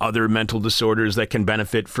have other mental disorders that can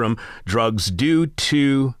benefit from drugs due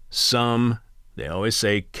to some, they always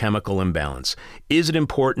say, chemical imbalance. Is it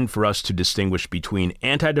important for us to distinguish between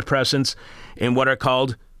antidepressants and what are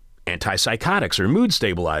called antipsychotics or mood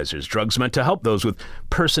stabilizers, drugs meant to help those with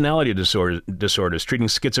personality disorders, treating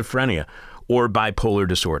schizophrenia or bipolar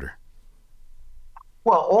disorder?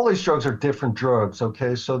 Well, all these drugs are different drugs,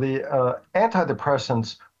 okay? So the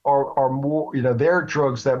antidepressants are more, they're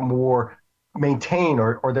drugs that more maintain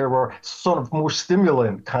or they were sort of more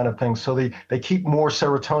stimulant kind of things. So they keep more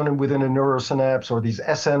serotonin within a neurosynapse, or these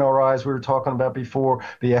SNRIs we were talking about before,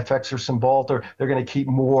 the FX or Cymbalta, they're going to keep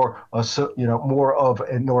more, more of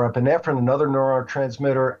a norepinephrine, another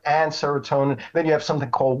neurotransmitter, and serotonin. Then you have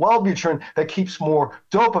something called Wellbutrin that keeps more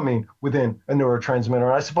dopamine within a neurotransmitter.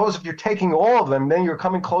 And I suppose if you're taking all of them, then you're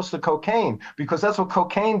coming close to cocaine, because that's what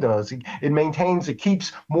cocaine does. It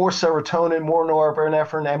keeps more serotonin, more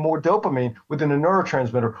norepinephrine, and more dopamine within a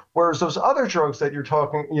neurotransmitter. Whereas those other drugs that you're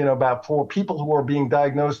talking, about for people who are being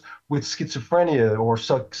diagnosed with schizophrenia or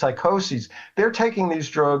psychoses, they're taking these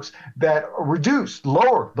drugs that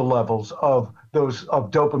lower the levels of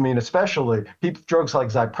dopamine, especially drugs like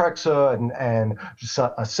Zyprexa and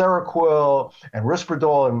Seroquel and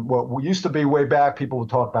Risperdal, and what used to be way back, people would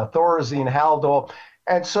talk about Thorazine, Haldol.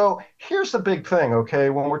 And so here's the big thing, okay?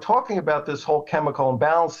 When we're talking about this whole chemical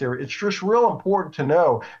imbalance theory, it's just real important to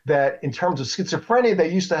know that in terms of schizophrenia, they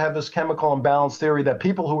used to have this chemical imbalance theory that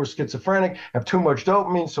people who are schizophrenic have too much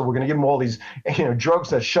dopamine, so we're going to give them all these, drugs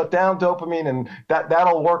that shut down dopamine, and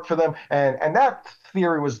that'll work for them. And that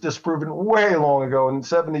theory was disproven way long ago in the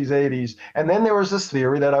 70s, 80s. And then there was this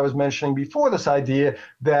theory that I was mentioning before, this idea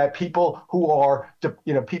that people who are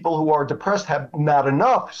depressed have not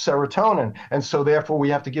enough serotonin. And so therefore we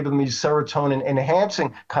have to give them these serotonin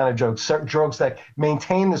enhancing kind of drugs that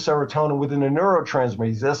maintain the serotonin within the neurotransmitter,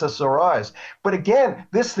 these SSRIs. But again,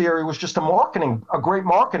 this theory was just a great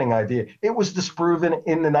marketing idea. It was disproven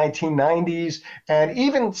in the 1990s, and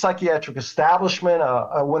even psychiatric establishment,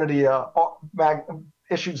 one of the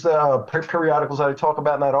issues, the periodicals that I talk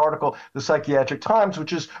about in that article, the Psychiatric Times,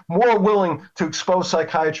 which is more willing to expose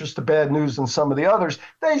psychiatrists to bad news than some of the others,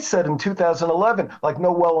 they said in 2011, like,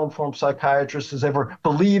 no well-informed psychiatrist has ever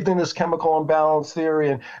believed in this chemical imbalance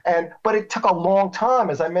theory. But it took a long time,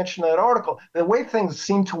 as I mentioned in that article. The way things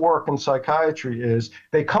seem to work in psychiatry is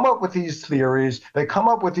they come up with these theories, they come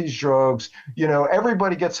up with these drugs,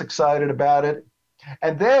 everybody gets excited about it.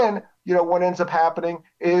 And then, what ends up happening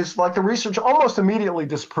is, like, the research almost immediately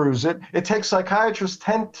disproves it. It takes psychiatrists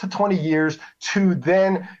 10 to 20 years to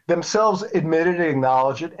then themselves admit it and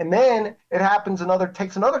acknowledge it. And then it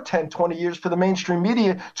takes another 10, 20 years for the mainstream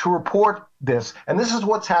media to report this. And this is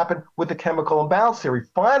what's happened with the chemical imbalance theory.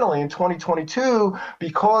 Finally, in 2022,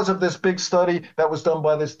 because of this big study that was done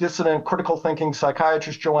by this dissident critical thinking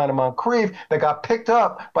psychiatrist, Joanna Moncrief, that got picked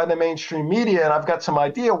up by the mainstream media, and I've got some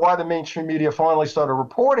idea why the mainstream media finally started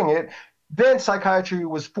reporting it, then psychiatry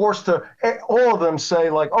was forced to, all of them say,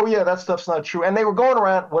 like, oh yeah, that stuff's not true. And they were going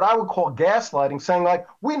around what I would call gaslighting, saying, like,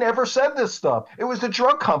 we never said this stuff. It was the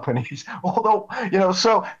drug companies. Although,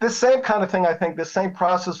 so this same kind of thing, I think the same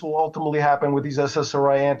process will ultimately happen with these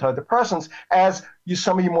SSRI antidepressants, as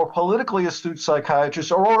some of you more politically astute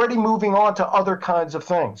psychiatrists are already moving on to other kinds of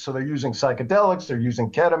things. So they're using psychedelics, they're using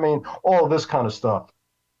ketamine, all of this kind of stuff.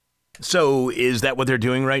 So is that what they're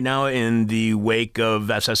doing right now in the wake of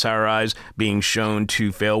SSRIs being shown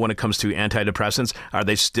to fail when it comes to antidepressants? Are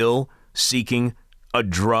they still seeking a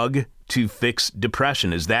drug to fix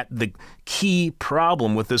depression? Is that the key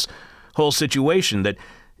problem with this whole situation, that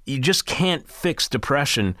you just can't fix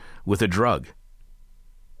depression with a drug?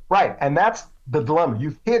 Right. And that's the dilemma.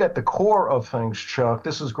 You've hit at the core of things, Chuck.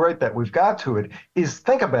 This is great that we've got to it. Is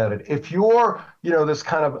think about it. If you're, this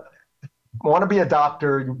kind of want to be a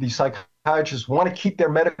doctor, these psychiatrists want to keep their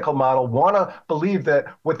medical model, want to believe that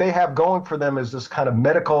what they have going for them is this kind of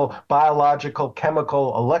medical, biological,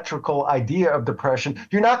 chemical, electrical idea of depression.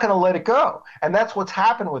 You're not going to let it go. And that's what's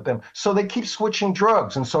happened with them. So they keep switching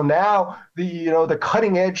drugs. And so now the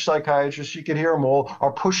cutting edge psychiatrists, you could hear them all,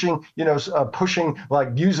 are pushing like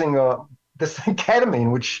using this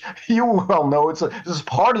ketamine, which you well know, it's this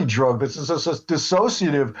party drug. This is a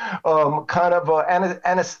dissociative kind of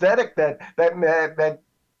anesthetic that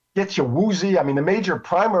gets you woozy. I mean, the major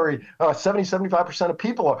primary 75% of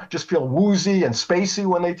people just feel woozy and spacey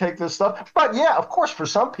when they take this stuff. But yeah, of course, for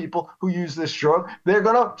some people who use this drug, they're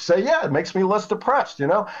going to say, yeah, it makes me less depressed,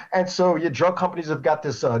 And so drug companies have got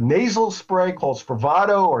this nasal spray called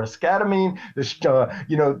Spravato or esketamine, this, of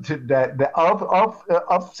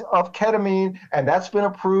ketamine, and that's been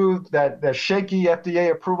approved, that shaky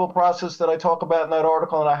FDA approval process that I talk about in that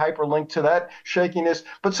article, and I hyperlink to that shakiness.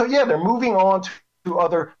 But so, yeah, they're moving on to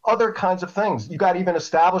other kinds of things. You got even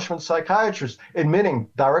establishment psychiatrists admitting,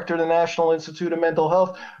 director of the National Institute of Mental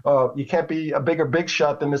Health, you can't be a bigger big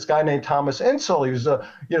shot than this guy named Thomas Insel. He was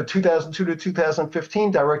 2002 to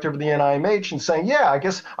 2015 director of the NIMH, and saying, yeah, I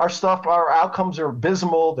guess our outcomes are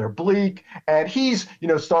abysmal, they're bleak, and he's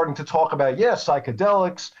starting to talk about,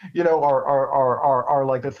 psychedelics are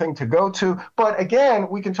like the thing to go to. But again,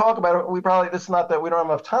 we can talk about it. It's not that we don't have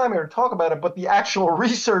enough time here to talk about it, but the actual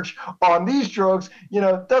research on these drugs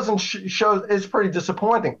doesn't show, it's pretty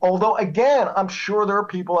disappointing. Although, again, I'm sure there are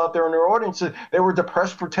people out there in their audience that they were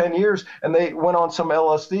depressed for 10 years and they went on some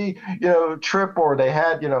LSD, trip, or they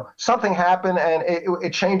had, something happen and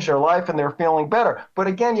it changed their life and they're feeling better. But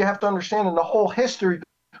again, you have to understand, in the whole history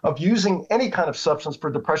of using any kind of substance for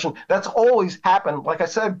depression, that's always happened, like I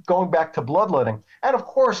said, going back to bloodletting. And of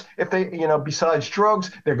course, if they, besides drugs,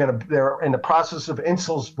 they're in the process of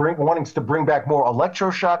Insel's wanting to bring back more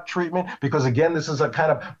electroshock treatment, because again, this is a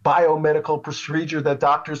kind of biomedical procedure that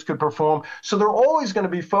doctors could perform. So they're always going to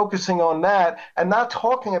be focusing on that and not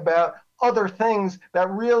talking about other things that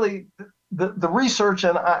really the research,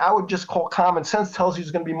 and I would just call common sense, tells you is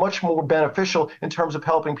going to be much more beneficial in terms of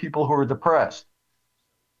helping people who are depressed.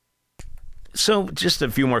 So just a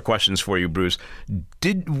few more questions for you, Bruce.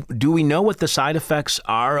 Do we know what the side effects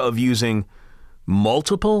are of using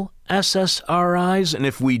multiple SSRIs? And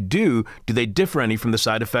if we do they differ any from the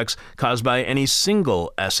side effects caused by any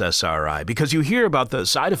single SSRI? Because you hear about the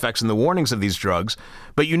side effects and the warnings of these drugs,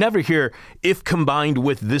 but you never hear, if combined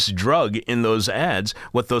with this drug in those ads,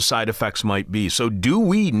 what those side effects might be. So do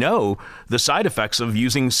we know the side effects of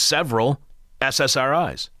using several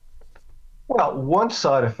SSRIs? Well, one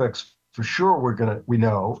side effect for sure we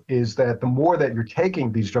know is that the more that you're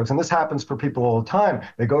taking these drugs, and this happens for people all the time,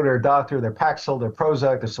 they go to their doctor, their Paxil, their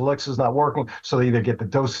Prozac, their Celexi's not working, so they either get the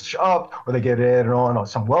dosage up or they get it added on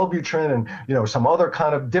some Wellbutrin and some other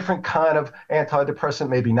kind of different kind of antidepressant,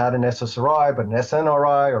 maybe not an SSRI, but an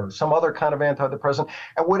SNRI or some other kind of antidepressant.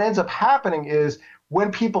 And what ends up happening is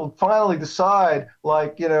when people finally decide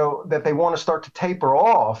that they want to start to taper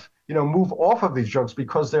off, move off of these drugs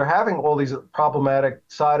because they're having all these problematic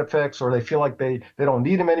side effects, or they feel like they don't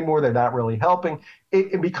need them anymore, they're not really helping.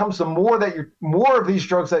 It becomes the more of these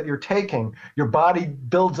drugs that you're taking, your body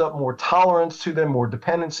builds up more tolerance to them, more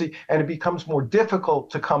dependency, and it becomes more difficult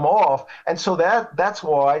to come off. And so that's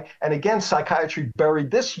why, and again, psychiatry buried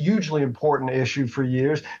this hugely important issue for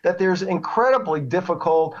years, that there's incredibly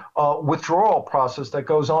difficult withdrawal process that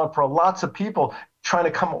goes on for lots of people trying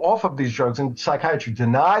to come off of these drugs. And psychiatry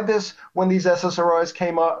denied this when these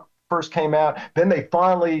SSRIs first came out. Then they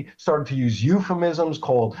finally started to use euphemisms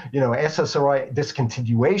called, SSRI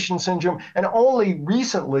discontinuation syndrome. And only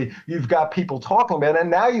recently you've got people talking about it.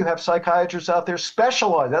 And now you have psychiatrists out there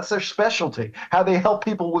specialized. That's their specialty, how they help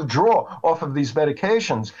people withdraw off of these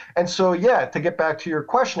medications. And so, to get back to your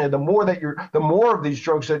question, the more of these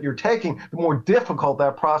drugs that you're taking, the more difficult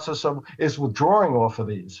that process is withdrawing off of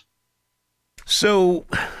these. So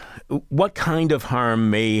what kind of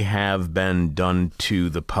harm may have been done to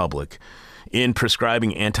the public in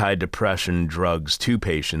prescribing antidepressant drugs to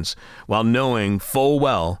patients while knowing full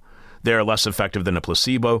well they're less effective than a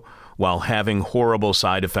placebo, while having horrible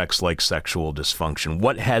side effects like sexual dysfunction?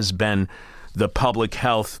 What has been the public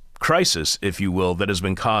health crisis, if you will, that has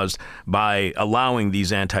been caused by allowing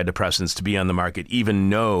these antidepressants to be on the market, even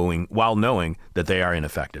knowing that they are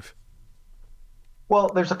ineffective? Well,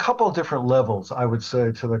 there's a couple of different levels, I would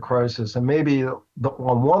say, to the crisis. And maybe on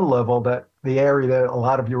one level, that the area that a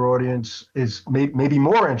lot of your audience is maybe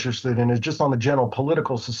more interested in is just on the general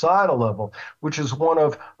political societal level, which is one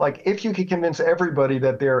of like, if you could convince everybody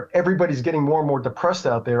that everybody's getting more and more depressed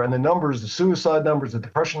out there, and the numbers, the suicide numbers, the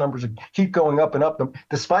depression numbers keep going up and up,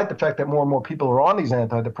 despite the fact that more and more people are on these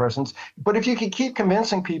antidepressants. But if you can keep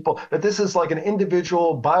convincing people that this is like an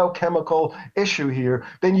individual biochemical issue here,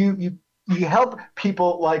 then you help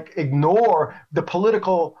people like ignore the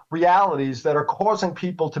political realities that are causing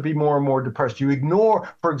people to be more and more depressed. You ignore,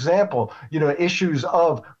 for example, issues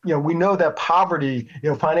of, we know that poverty,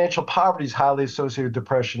 financial poverty is highly associated with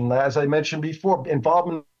depression. As I mentioned before,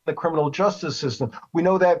 involvement in the criminal justice system. We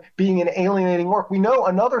know that being in alienating work. We know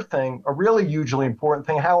another thing, a really hugely important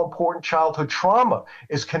thing, how important childhood trauma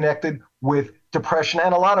is connected with depression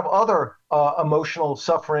and a lot of other emotional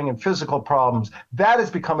suffering and physical problems. That is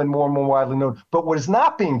becoming more and more widely known. But what is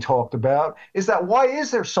not being talked about is that why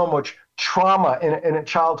is there so much trauma in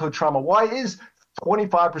childhood trauma? Why is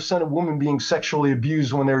 25% of women being sexually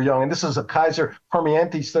abused when they're young? And this is a Kaiser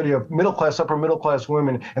Permanente study of upper middle class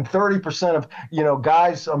women, and 30% of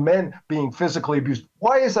guys, men being physically abused.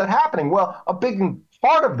 Why is that happening? Well, a big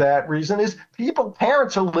part of that reason is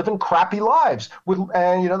parents are living crappy lives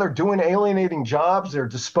and they're doing alienating jobs, they're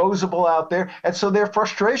disposable out there, and so their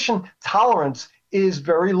frustration tolerance is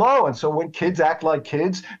very low. And so when kids act like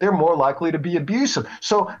kids, they're more likely to be abusive.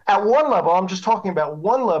 So at one level, I'm just talking about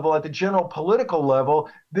one level, at the general political level,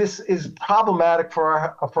 this is problematic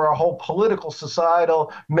for our whole political,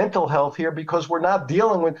 societal, mental health here, because we're not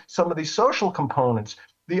dealing with some of these social components.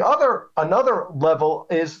 Another level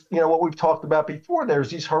is, what we've talked about before. There's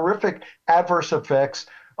these horrific adverse effects.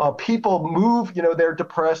 People move, they're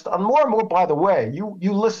depressed. And more, by the way,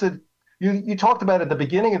 you talked about at the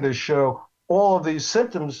beginning of this show, all of these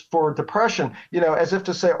symptoms for depression, as if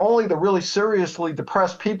to say only the really seriously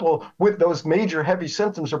depressed people with those major heavy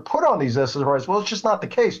symptoms are put on these SSRIs. Well, it's just not the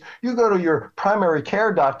case. You go to your primary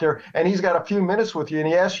care doctor and he's got a few minutes with you and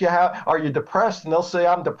he asks you, are you depressed? And they'll say,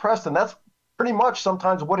 I'm depressed. And that's pretty much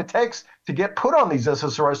sometimes what it takes to get put on these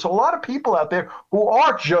SSRIs. So a lot of people out there who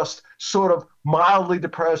are just sort of mildly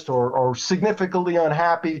depressed or significantly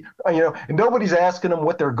unhappy, and nobody's asking them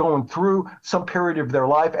what they're going through some period of their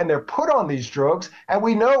life, and they're put on these drugs. And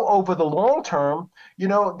we know over the long term,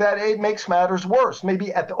 that it makes matters worse.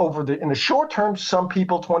 Maybe in the short term, some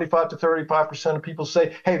people, 25 to 35% of people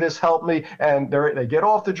say, hey, this helped me, and they get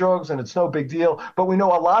off the drugs and it's no big deal. But we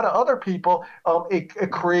know a lot of other people,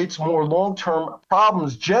 it creates more long-term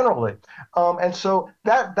problems generally. And so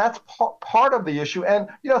that's part of the issue. And,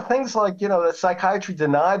 things like, that psychiatry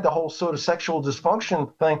denied the whole sort of sexual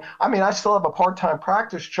dysfunction thing. I mean, I still have a part-time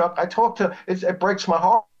practice, Chuck. It breaks my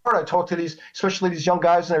heart. I talk to especially these young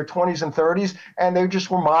guys in their 20s and 30s, and they just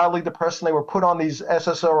were mildly depressed, and they were put on these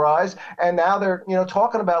SSRIs, and now they're,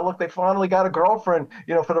 talking about, look, they finally got a girlfriend,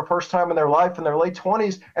 for the first time in their life in their late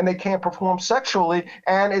 20s, and they can't perform sexually,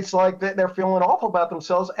 and it's like they're feeling awful about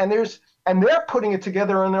themselves, and they're putting it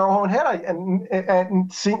together in their own head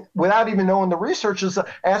and see, without even knowing the research, is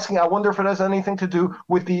asking, I wonder if it has anything to do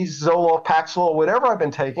with these Zoloft, Paxil, or whatever I've been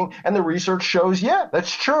taking. And the research shows, yeah,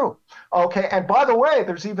 that's true. Okay. And by the way,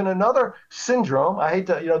 there's even another syndrome. I hate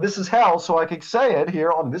to, this is hell, so I could say it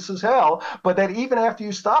here on This Is Hell, but that even after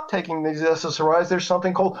you stop taking these SSRIs, there's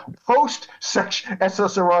something called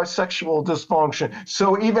post-SSRI sexual dysfunction.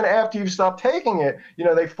 So even after you stop taking it,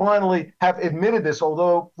 they finally have admitted this,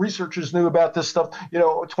 although researchers knew about this stuff,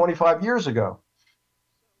 25 years ago.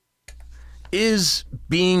 Is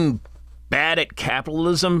being bad at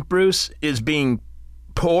capitalism, Bruce? Is being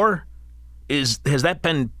poor? Has that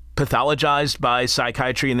been pathologized by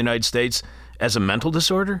psychiatry in the United States as a mental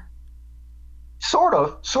disorder? Sort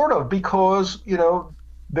of, because,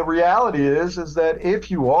 the reality is that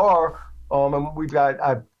if you are, and we've got,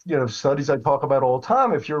 studies I talk about all the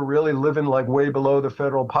time, if you're really living like way below the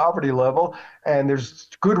federal poverty level, and there's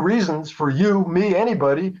good reasons for you, me,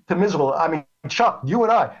 anybody to miserable. I mean, Chuck, you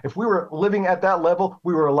and I, if we were living at that level,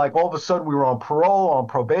 we were like, all of a sudden we were on parole, on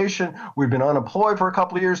probation, we've been unemployed for a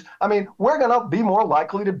couple of years. I mean, we're going to be more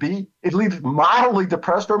likely to be at least mildly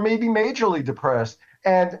depressed or maybe majorly depressed.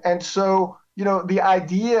 And so, the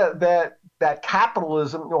idea that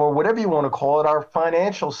capitalism, or whatever you want to call it, our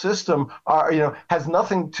financial system, has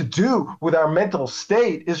nothing to do with our mental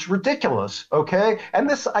state is ridiculous. Okay. And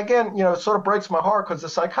this, again, sort of breaks my heart, because the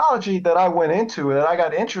psychology that I went into, that I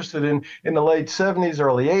got interested in the late 70s,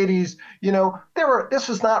 early 80s, this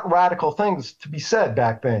was not radical things to be said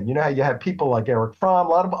back then. How you had people like Eric Fromm, a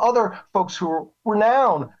lot of other folks who were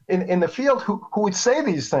renowned in the field who would say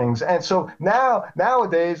these things. And so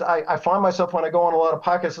nowadays, I find myself when I go on a lot of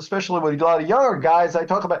podcasts, especially with a lot of younger guys, I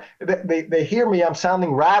talk about, they hear me, I'm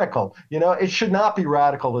sounding radical. It should not be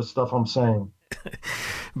radical, this stuff I'm saying.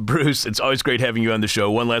 Bruce, it's always great having you on the show.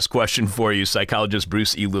 One last question for you. Psychologist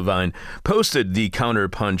Bruce E. Levine posted the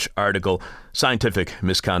Counterpunch article, Scientific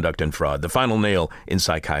Misconduct and Fraud, the final nail in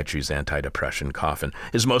psychiatry's antidepressant coffin.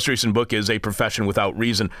 His most recent book is A Profession Without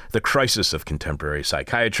Reason, The Crisis of Contemporary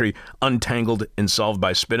Psychiatry, Untangled and Solved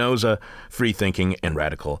by Spinoza, Free Thinking and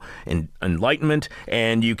Radical Enlightenment.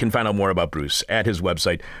 And you can find out more about Bruce at his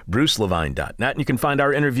website, brucelevine.net. And you can find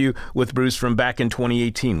our interview with Bruce from back in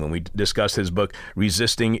 2018 when we discussed his book,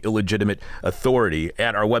 Resisting Illegitimate Authority,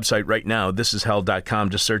 at our website right now, thisishell.com.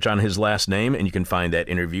 Just search on his last name and you can find that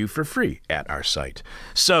interview for free at our site.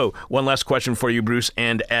 So, one last question for you, Bruce,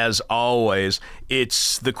 and as always,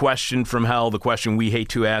 it's the question from hell, the question we hate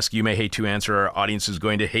to ask, you may hate to answer, our audience is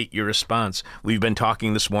going to hate your response. We've been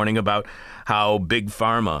talking this morning about how Big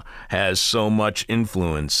Pharma has so much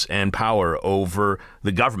influence and power over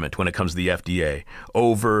the government when it comes to the FDA,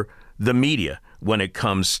 over the media when it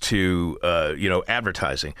comes to,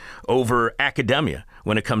 advertising, over academia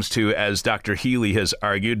when it comes to, as Dr. Healy has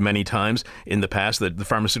argued many times in the past, that the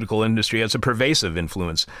pharmaceutical industry has a pervasive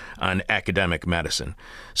influence on academic medicine.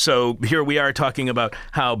 So here we are talking about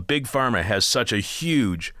how Big Pharma has such a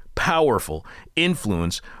huge, powerful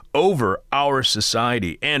influence over our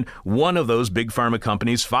society. And one of those big pharma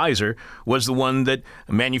companies, Pfizer, was the one that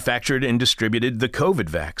manufactured and distributed the COVID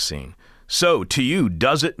vaccine. So, to you,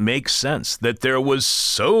 does it make sense that there was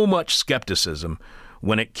so much skepticism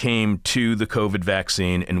when it came to the COVID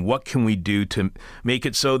vaccine, and what can we do to make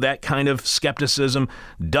it so that kind of skepticism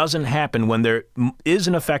doesn't happen when there is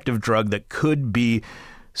an effective drug that could be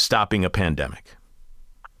stopping a pandemic?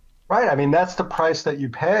 Right. I mean, that's the price that you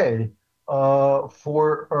pay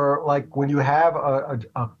for like when you have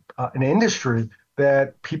an industry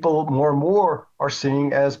that people more and more are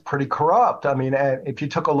seeing as pretty corrupt. I mean, if you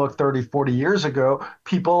took a look 30, 40 years ago,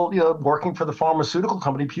 people, working for the pharmaceutical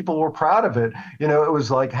company, people were proud of it. It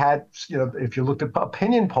was like if you looked at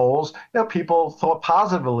opinion polls, people thought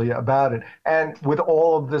positively about it. And with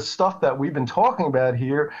all of this stuff that we've been talking about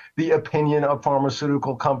here, the opinion of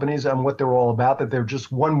pharmaceutical companies and what they're all about, that they're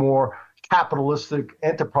just one more capitalistic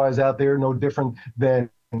enterprise out there, no different than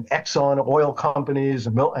Exxon oil companies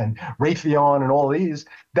and Raytheon and all these,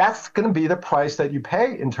 that's going to be the price that you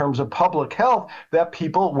pay in terms of public health. That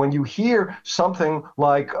people, when you hear something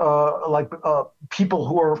like people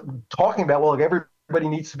who are talking about, well, like everybody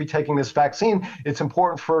needs to be taking this vaccine, it's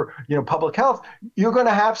important for public health, you're going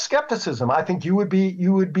to have skepticism. I think you would be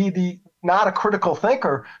the not a critical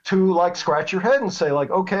thinker to scratch your head and say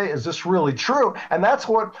okay, is this really true? And that's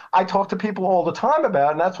what I talk to people all the time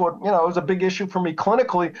about. And that's what, is a big issue for me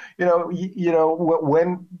clinically,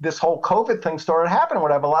 when this whole COVID thing started happening,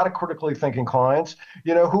 when I have a lot of critically thinking clients,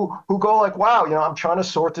 who go wow, I'm trying to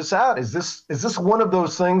sort this out. Is this one of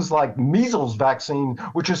those things like measles vaccine,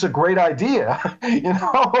 which is a great idea,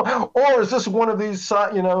 or is this one of these,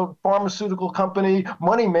 pharmaceutical company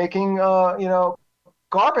money making,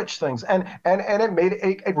 garbage things, and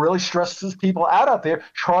it really stresses people out there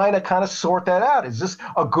trying to kind of sort that out. Is this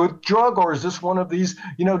a good drug, or is this one of these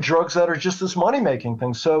drugs that are just this money making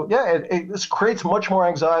thing? So this creates much more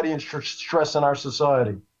anxiety and stress in our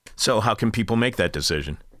society. So how can people make that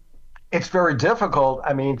decision? It's very difficult.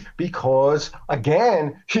 I mean, because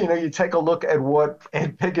again, you take a look at what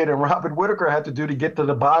Ed Pickett and Robert Whitaker had to do to get to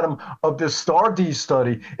the bottom of this STAR-D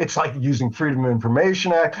study. It's like using Freedom of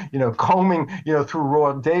Information Act, combing, through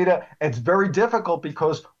raw data. It's very difficult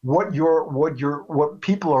because what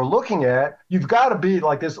people are looking at, you've got to be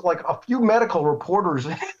there's a few medical reporters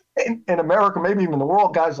in America, maybe even the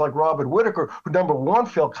world, guys like Robert Whitaker, who, number one,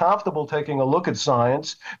 feel comfortable taking a look at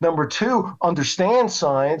science, number two, understand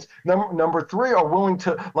science, number three, are willing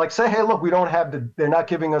to say, hey, look, we don't have they're not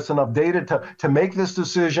giving us enough data to make this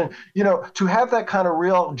decision. To have that kind of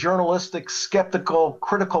real journalistic, skeptical,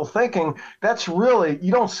 critical thinking, that's really,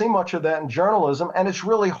 you don't see much of that in journalism, and it's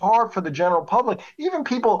really hard for the general public. Even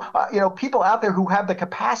people, people out there who have the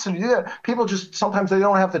capacity to do that, people just, sometimes they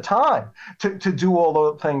don't have the time to do all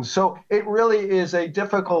those things. So it really is a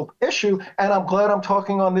difficult issue, and I'm glad I'm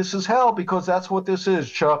talking on This Is Hell, because that's what this is,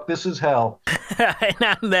 Chuck. This is hell. And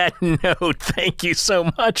on that note, thank you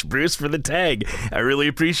so much, Bruce, for the tag. I really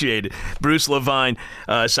appreciate it. Bruce Levine,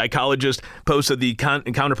 psychologist, posted the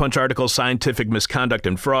Counterpunch article, Scientific Misconduct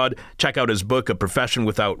and Fraud. Check out his book, A Profession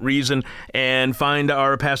Without Reason, and find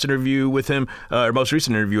our past interview with him, our most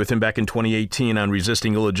recent interview with him back in 2018 on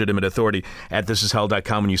resisting illegitimate authority at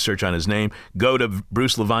thisishell.com when you search on his name. Go to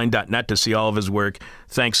Bruce Levine levine.net to see all of his work.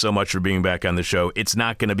 Thanks so much for being back on the show. It's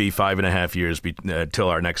not going to be 5.5 years till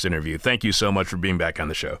our next interview. Thank you so much for being back on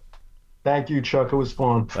the show. Thank you, Chuck. It was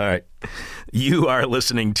fun. All right. You are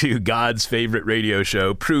listening to God's favorite radio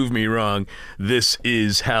show, Prove Me Wrong. This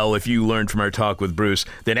is hell. If you learned from our talk with Bruce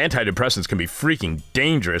that antidepressants can be freaking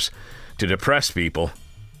dangerous to depress people,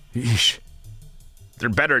 Eesh. They're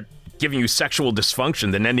better at giving you sexual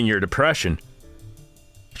dysfunction than ending your depression.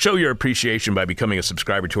 Show your appreciation by becoming a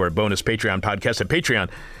subscriber to our bonus Patreon podcast at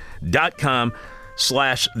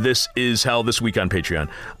patreon.com/thisishell. This week on Patreon,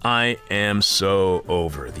 I am so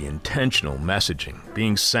over the intentional messaging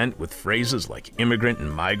being sent with phrases like immigrant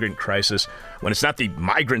and migrant crisis when it's not the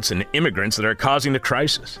migrants and immigrants that are causing the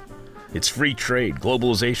crisis. It's free trade,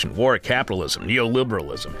 globalization, war, capitalism,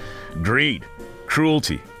 neoliberalism, greed,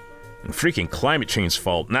 cruelty, and freaking climate change's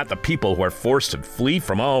fault, not the people who are forced to flee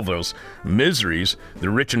from all of those miseries the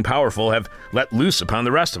rich and powerful have let loose upon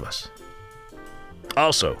the rest of us.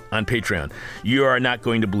 Also, on Patreon, you are not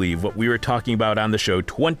going to believe what we were talking about on the show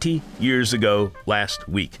 20 years ago last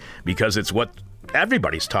week, because it's what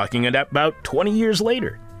everybody's talking about 20 years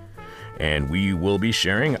later. And we will be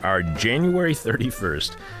sharing our January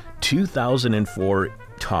 31st, 2004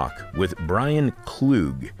 talk with Brian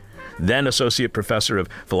Klug, then Associate Professor of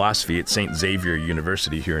Philosophy at St. Xavier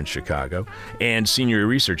University here in Chicago, and Senior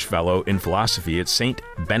Research Fellow in Philosophy at St.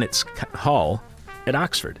 Bennett's Hall at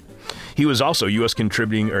Oxford. He was also U.S.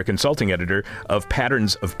 consulting editor of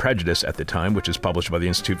Patterns of Prejudice at the time, which is published by the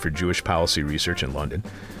Institute for Jewish Policy Research in London.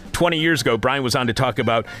 20 years ago, Brian was on to talk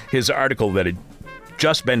about his article that had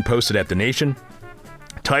just been posted at The Nation,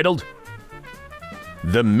 titled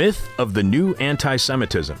The Myth of the New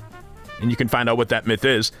Anti-Semitism. And you can find out what that myth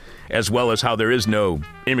is, as well as how there is no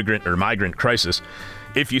immigrant or migrant crisis,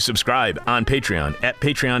 if you subscribe on Patreon at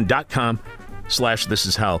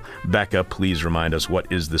patreon.com/thisishell. Becca, please remind us what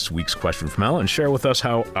is this week's question from hell and share with us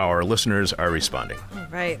how our listeners are responding. All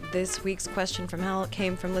right. This week's question from hell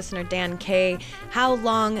came from listener Dan K. How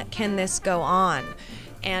long can this go on?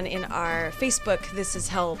 And in our Facebook This Is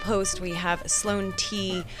Hell post, we have Sloan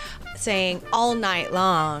T saying all night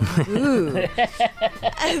long. Ooh.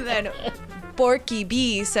 And then Borky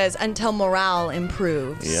B says until morale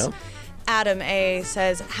improves. Yep. Adam A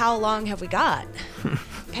says, how long have we got?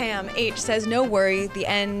 Pam H says, no worry, the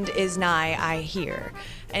end is nigh, I hear.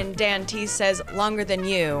 And Dan T says, longer than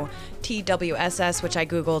you. TWSS, which I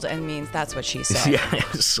Googled and means that's what she said. Yeah,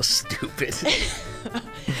 it's so stupid.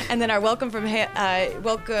 And then our welcome to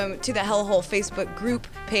the Hellhole Facebook group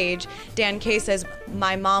page, Dan K says,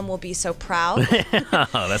 my mom will be so proud.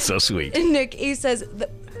 Oh, that's so sweet. And Nick E says,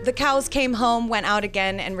 the cows came home, went out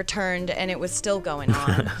again, and returned, and it was still going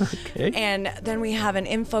on. Okay. And then we have an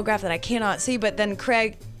infographic that I cannot see, but then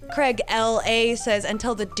Craig L.A. says,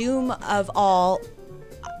 until the doom of all,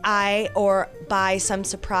 or by some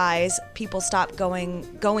surprise, people stop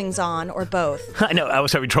goings on, or both. I know, I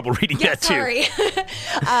was having trouble reading that too. Sorry.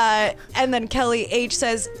 And then Kelly H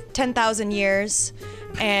says 10,000 years.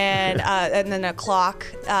 And then a clock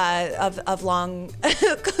of long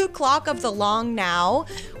clock of the long now,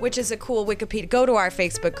 which is a cool Wikipedia. Go to our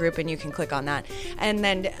Facebook group and you can click on that. And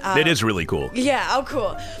then it is really cool. Yeah, oh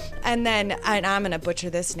cool. And then I'm gonna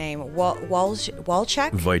butcher this name. Wojciech.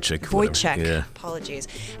 Wojciech. Yeah. Apologies.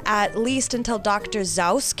 At least until Dr.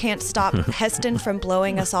 Zaus can't stop Heston from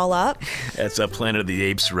blowing us all up. That's a Planet of the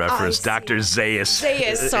Apes reference. Dr. Zaius.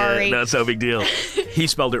 Zaius, sorry. That's no big deal. He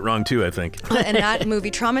spelled it wrong too, I think. And that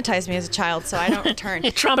movie traumatized me as a child, so I don't return.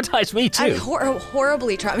 It traumatized me too.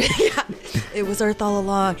 Horribly traumatized. Yeah. It was Earth all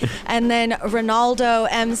along. And then Ronaldo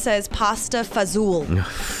M says pasta fazool.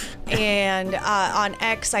 And on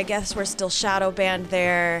X, I guess we're still shadow banned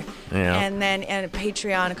there. Yeah. And then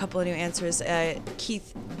Patreon, a couple of new answers.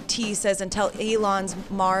 Keith T says until Elon's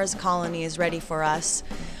Mars colony is ready for us.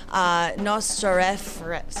 Nostref,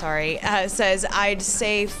 says I'd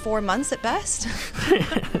say 4 months at best.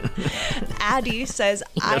 Addy says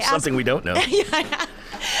that's something we don't know.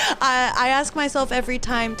 I ask myself every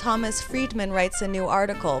time Thomas Friedman writes a new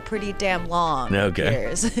article, pretty damn long. Okay.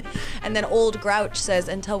 Years. And then Old Grouch says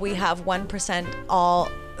until we have 1% all,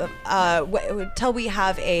 until we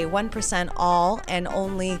have a 1% all and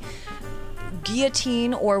only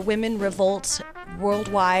guillotine or women revolt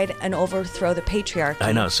worldwide and overthrow the patriarchy.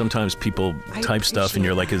 I know. Sometimes people type stuff and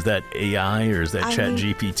you're like, is that AI or is that Chat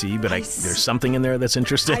GPT? But there's something in there that's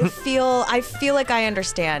interesting. I feel like I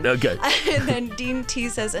understand. Okay. And then Dean T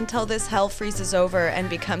says, until this hell freezes over and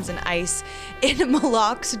becomes an ice in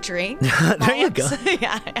Malak's drink. There you go.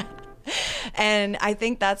 Yeah. And I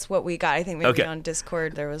think that's what we got. I think maybe on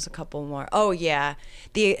Discord there was a couple more. Oh yeah.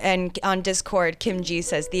 And on Discord, Kim G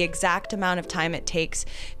says the exact amount of time it takes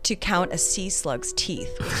to count a sea slug's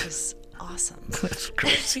teeth, which is awesome. That's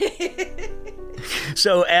crazy.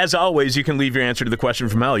 So, as always, you can leave your answer to the question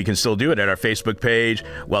from hell. You can still do it at our Facebook page,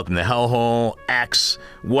 Welcome to Hellhole, X,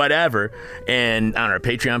 whatever, and on our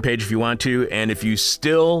Patreon page if you want to. And if you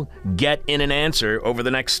still get in an answer over the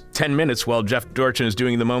next 10 minutes while Jeff Dorchin is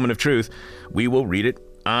doing the Moment of Truth, we will read it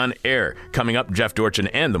on air. Coming up, Jeff Dorchin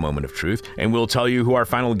and the Moment of Truth, and we'll tell you who our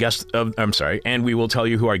final guest and we will tell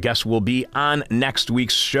you who our guest will be on next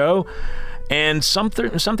week's show. And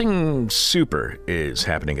something super is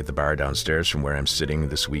happening at the bar downstairs from where I'm sitting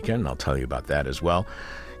this weekend. I'll tell you about that as well.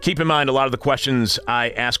 Keep in mind, a lot of the questions I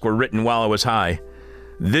asked were written while I was high.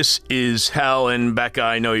 This is Hell, and Becca,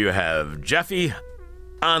 I know you have Jeffy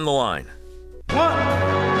on the line.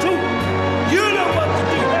 1, 2, you know what to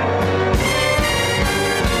do.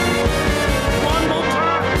 One more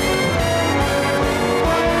time.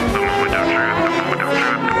 The moment of truth, the moment of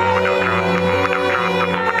truth, the moment of truth, the moment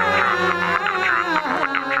of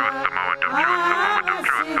truth,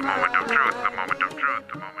 the moment of truth, the moment of truth, the moment of truth, the moment of truth, the moment of truth, the moment of truth,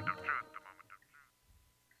 the moment of truth.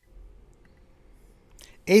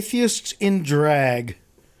 Atheists in drag.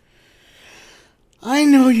 I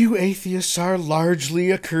know you atheists are largely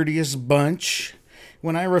a courteous bunch.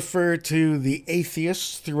 When I refer to the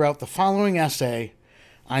atheists throughout the following essay,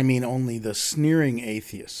 I mean only the sneering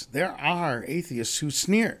atheists. There are atheists who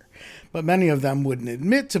sneer, but many of them wouldn't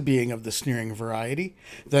admit to being of the sneering variety.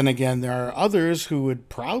 Then again, there are others who would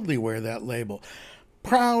proudly wear that label.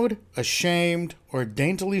 Proud, ashamed, or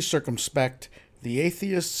daintily circumspect, the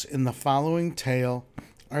atheists in the following tale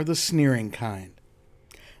are the sneering kind.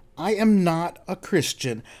 I am not a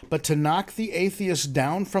Christian, but to knock the atheists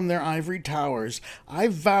down from their ivory towers, I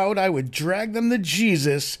vowed I would drag them to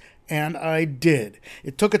Jesus, and I did.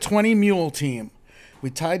 It took a 20-mule team. We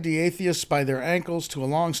tied the atheists by their ankles to a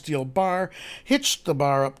long steel bar, hitched the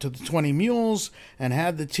bar up to the 20 mules, and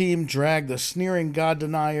had the team drag the sneering God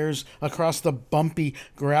deniers across the bumpy,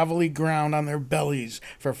 gravelly ground on their bellies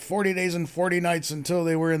for 40 days and 40 nights until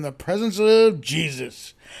they were in the presence of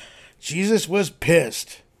Jesus. Jesus was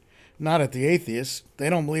pissed. Not at the atheists. They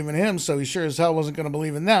don't believe in him, so he sure as hell wasn't going to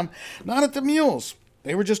believe in them. Not at the mules.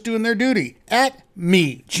 They were just doing their duty. At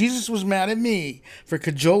me. Jesus was mad at me for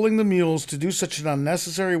cajoling the mules to do such an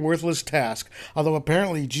unnecessary, worthless task. Although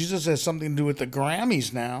apparently Jesus has something to do with the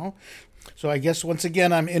Grammys now. So I guess once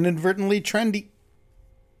again I'm inadvertently trendy.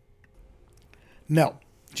 No,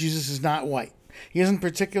 Jesus is not white. He isn't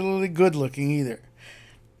particularly good looking either.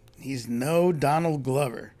 He's no Donald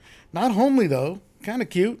Glover. Not homely though. Kind of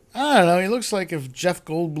cute. I don't know, he looks like if Jeff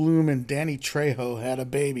Goldblum and Danny Trejo had a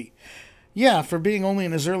baby. Yeah, for being only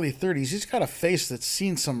in his early 30s, he's got a face that's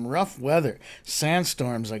seen some rough weather.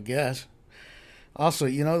 Sandstorms, I guess. Also,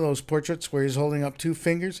 you know those portraits where he's holding up 2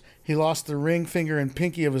 fingers? He lost the ring finger and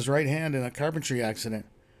pinky of his right hand in a carpentry accident.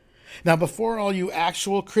 Now, before all you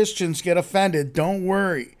actual Christians get offended, don't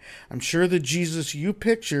worry. I'm sure the Jesus you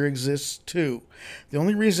picture exists too. The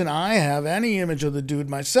only reason I have any image of the dude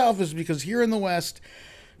myself is because here in the West,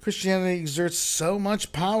 Christianity exerts so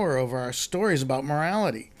much power over our stories about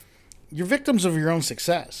morality. You're victims of your own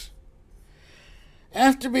success.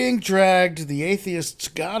 After being dragged, the atheists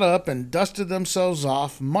got up and dusted themselves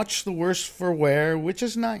off, much the worse for wear, which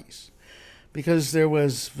is nice, because there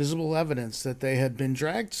was visible evidence that they had been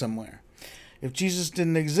dragged somewhere. If Jesus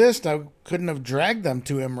didn't exist, I couldn't have dragged them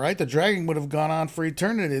to him, right? The dragging would have gone on for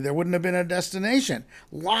eternity. There wouldn't have been a destination.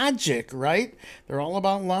 Logic, right? They're all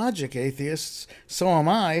about logic, atheists. So am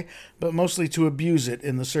I, but mostly to abuse it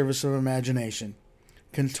in the service of imagination.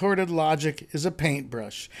 Contorted logic is a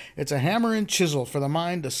paintbrush. It's a hammer and chisel for the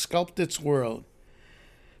mind to sculpt its world.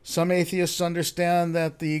 Some atheists understand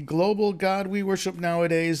that the global God we worship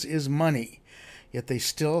nowadays is money, yet they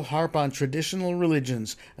still harp on traditional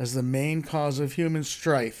religions as the main cause of human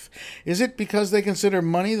strife. Is it because they consider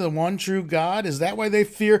money the one true God? Is that why they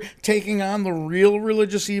fear taking on the real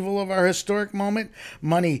religious evil of our historic moment?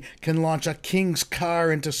 Money can launch a king's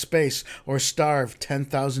car into space or starve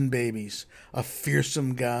 10,000 babies. A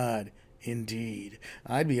fearsome God, indeed.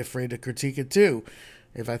 I'd be afraid to critique it too,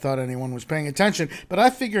 if I thought anyone was paying attention. But I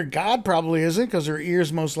figure God probably isn't, because her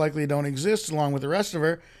ears most likely don't exist along with the rest of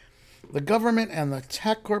her. The government and the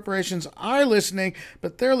tech corporations are listening,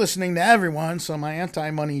 but they're listening to everyone, so my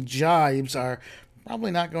anti-money jibes are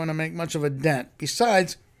probably not going to make much of a dent.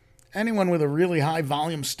 Besides, anyone with a really high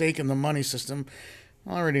volume stake in the money system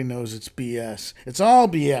already knows it's BS. It's all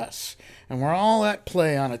BS, and we're all at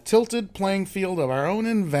play on a tilted playing field of our own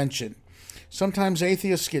invention. Sometimes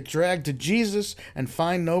atheists get dragged to Jesus and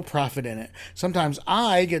find no profit in it. Sometimes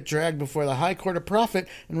I get dragged before the high court of profit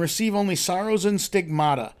and receive only sorrows and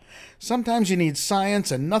stigmata. Sometimes you need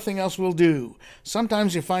science and nothing else will do.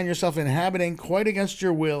 Sometimes you find yourself inhabiting, quite against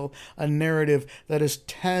your will, a narrative that is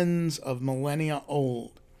tens of millennia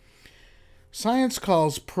old. Science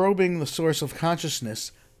calls probing the source of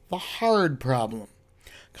consciousness the hard problem.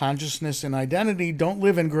 Consciousness and identity don't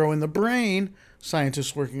live and grow in the brain,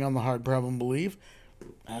 scientists working on the hard problem believe.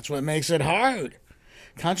 That's what makes it hard.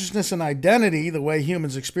 Consciousness and identity, the way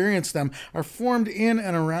humans experience them, are formed in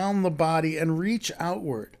and around the body and reach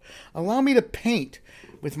outward. Allow me to paint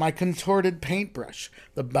with my contorted paintbrush.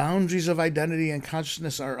 The boundaries of identity and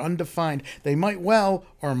consciousness are undefined. They might well,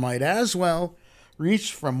 or might as well,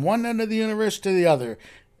 reach from one end of the universe to the other,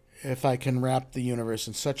 if I can wrap the universe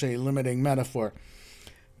in such a limiting metaphor.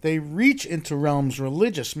 They reach into realms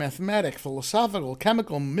religious, mathematic, philosophical,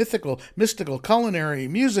 chemical, mythical, mystical, culinary,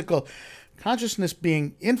 musical, consciousness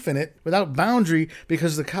being infinite without boundary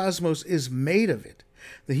because the cosmos is made of it.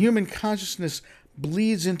 The human consciousness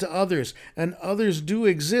bleeds into others, and others do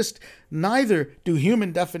exist. Neither do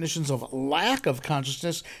human definitions of lack of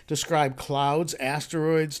consciousness describe clouds,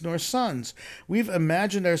 asteroids, nor suns. We've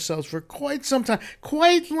imagined ourselves for quite some time,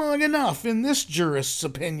 quite long enough in this jurist's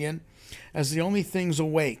opinion, as the only things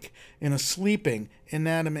awake in a sleeping,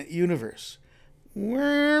 inanimate universe.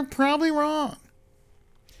 We're probably wrong.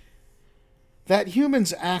 That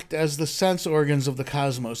humans act as the sense organs of the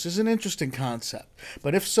cosmos is an interesting concept,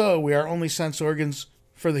 but if so, we are only sense organs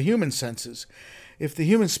for the human senses. If the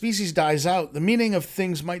human species dies out, the meaning of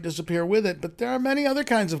things might disappear with it, but there are many other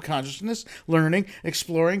kinds of consciousness, learning,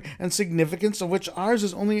 exploring, and significance, of which ours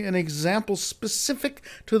is only an example specific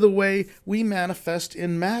to the way we manifest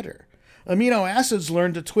in matter. Amino acids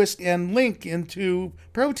learn to twist and link into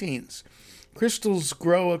proteins. Crystals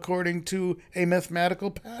grow according to a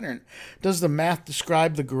mathematical pattern. Does the math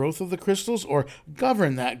describe the growth of the crystals or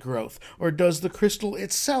govern that growth? Or does the crystal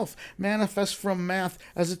itself manifest from math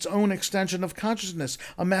as its own extension of consciousness,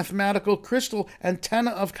 a mathematical crystal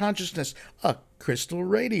antenna of consciousness, a crystal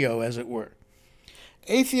radio, as it were?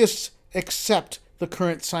 Atheists accept the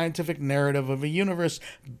current scientific narrative of a universe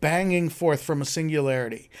banging forth from a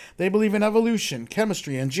singularity. They believe in evolution,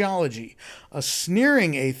 chemistry, and geology. A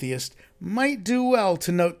sneering atheist might do well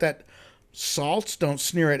to note that salts don't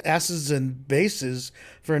sneer at acids and bases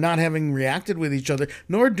for not having reacted with each other,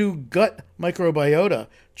 nor do gut microbiota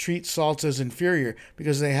treat salts as inferior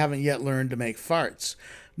because they haven't yet learned to make farts.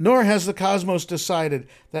 Nor has the cosmos decided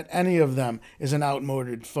that any of them is an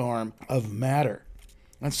outmoded form of matter.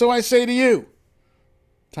 And so I say to you,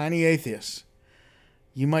 tiny atheists,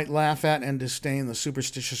 you might laugh at and disdain the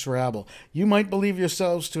superstitious rabble. You might believe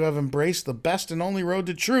yourselves to have embraced the best and only road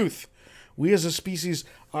to truth. We as a species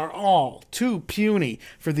are all too puny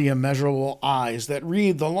for the immeasurable eyes that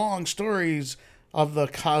read the long stories of the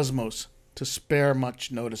cosmos to spare much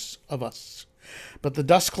notice of us. But the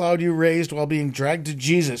dust cloud you raised while being dragged to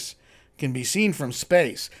Jesus can be seen from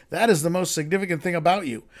space. That is the most significant thing about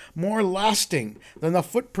you. More lasting than the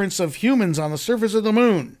footprints of humans on the surface of the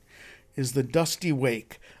moon is the dusty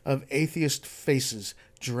wake of atheist faces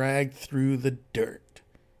dragged through the dirt.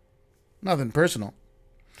 Nothing personal.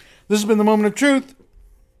 This has been the Moment of Truth.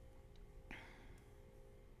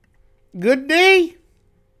 Good day.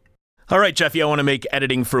 All right, Jeffy, I want to make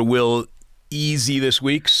editing for Will easy this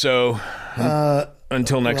week, so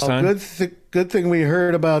until next time. Good thing we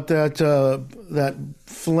heard about that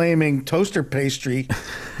flaming toaster pastry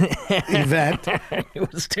event.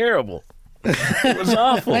 It was terrible. It was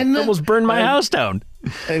awful. It almost burned my house down.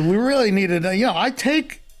 We really needed, I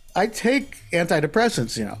take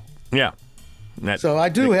antidepressants, Yeah. So I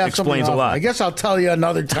do have something explains a lot. I guess I'll tell you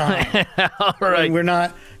another time. All right. We're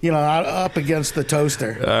not, up against the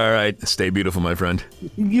toaster. All right. Stay beautiful, my friend.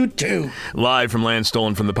 You too. Live from land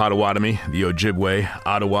stolen from the Potawatomi, the Ojibwe,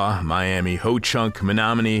 Ottawa, Miami, Ho-Chunk,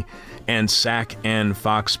 Menominee, and Sac and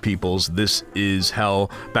Fox peoples, this is Hell.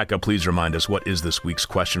 Becca, please remind us, what is this week's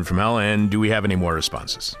question from Hell, and do we have any more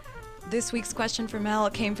responses? This week's question from Hell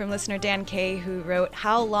came from listener Dan K, who wrote,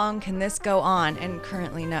 "How long can this go on?" And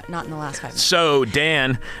currently not in the last 5 minutes. So,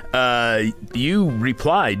 Dan, you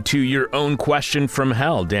replied to your own question from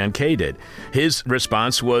Hell. Dan K did. His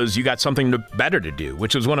response was, you got something better to do,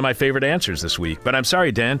 which was one of my favorite answers this week. But I'm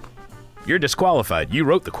sorry, Dan, you're disqualified. You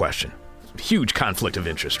wrote the question. Huge conflict of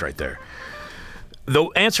interest right there. The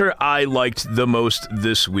answer I liked the most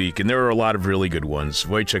this week, and there are a lot of really good ones.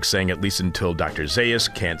 Wojciech saying, at least until Dr.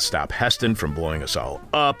 Zayas can't stop Heston from blowing us all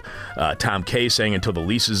up. Tom K saying, until the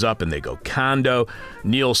lease is up and they go condo.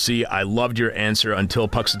 Neil C, I loved your answer, until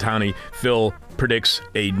Puxatawny Phil predicts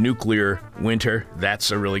a nuclear winter. That's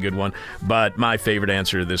a really good one. But my favorite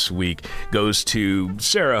answer this week goes to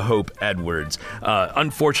Sarah Hope Edwards.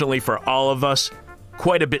 Unfortunately for all of us,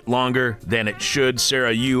 quite a bit longer than it should.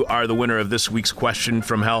 Sarah, you are the winner of this week's question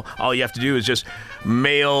from hell. All you have to do is just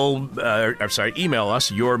email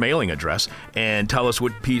us your mailing address and tell us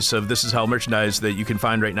what piece of This Is Hell merchandise that you can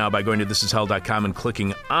find right now by going to thisishell.com and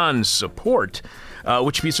clicking on support,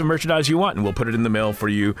 which piece of merchandise you want, and we'll put it in the mail for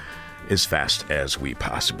you as fast as we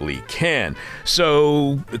possibly can.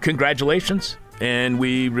 So, congratulations. And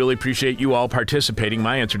we really appreciate you all participating.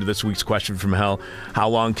 My answer to this week's question from hell, how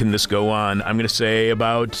long can this go on? I'm going to say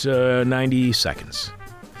about 90 seconds.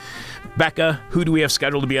 Becca, who do we have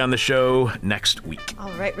scheduled to be on the show next week?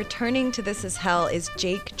 All right, returning to This Is Hell is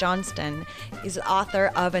Jake Johnston. He's the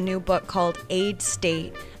author of a new book called Aid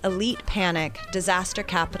State, Elite Panic, Disaster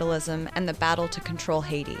Capitalism, and the Battle to Control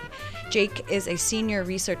Haiti. Jake is a senior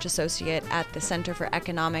research associate at the Center for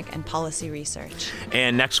Economic and Policy Research.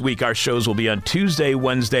 And next week, our shows will be on Tuesday,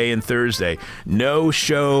 Wednesday, and Thursday. No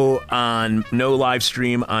live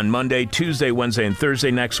stream on Monday, Tuesday, Wednesday, and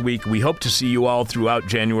Thursday next week. We hope to see you all throughout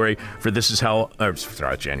January for This Is Hell,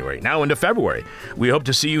 throughout January, now into February. We hope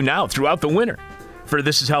to see you now throughout the winter for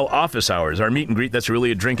This Is Hell office hours. Our meet and greet, that's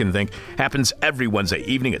really a drink and think, happens every Wednesday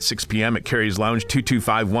evening at 6 p.m. at Carrie's Lounge,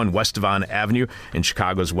 2251 West Devon Avenue in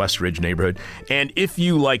Chicago's West Ridge neighborhood. And if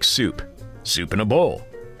you like soup in a bowl,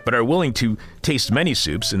 but are willing to taste many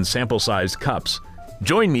soups in sample-sized cups,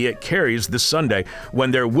 join me at Carrie's this Sunday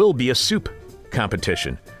when there will be a soup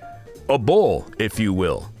competition. A bowl, if you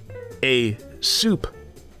will. A soup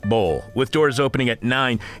bowl with doors opening at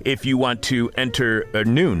 9 if you want to enter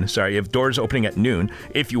doors opening at noon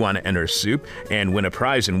if you want to enter soup and win a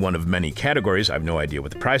prize in one of many categories. I have no idea what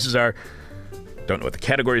the prizes are, don't know what the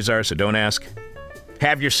categories are, so don't ask.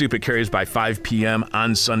 Have your soup at Carrie's by 5 p.m.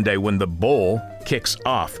 on Sunday when the bowl kicks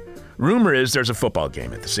off. Rumor is there's a football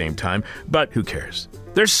game at the same time, but who cares?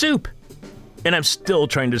 There's soup! And I'm still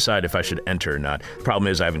trying to decide if I should enter or not. The problem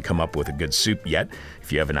is I haven't come up with a good soup yet.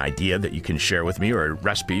 If you have an idea that you can share with me or a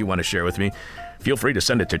recipe you want to share with me, feel free to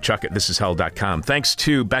send it to chuck@thisishell.com. Thanks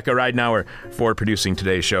to Becca Ridenour for producing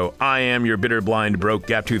today's show. I am your bitter, blind, broke,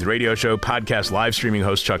 gap-toothed radio show podcast live streaming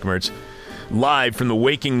host, Chuck Mertz, live from the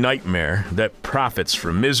waking nightmare that profits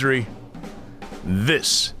from misery.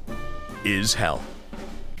 This is hell.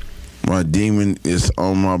 My demon is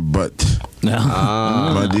on my butt.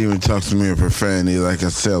 My demon talks to me in profanity like a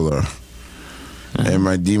sailor. And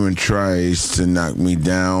my demon tries to knock me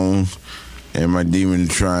down. And my demon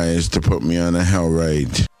tries to put me on a hell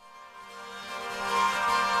ride.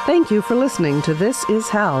 Thank you for listening to This Is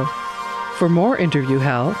Hell. For more Interview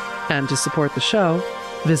Hell and to support the show,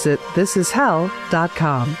 visit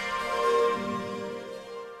thisishell.com.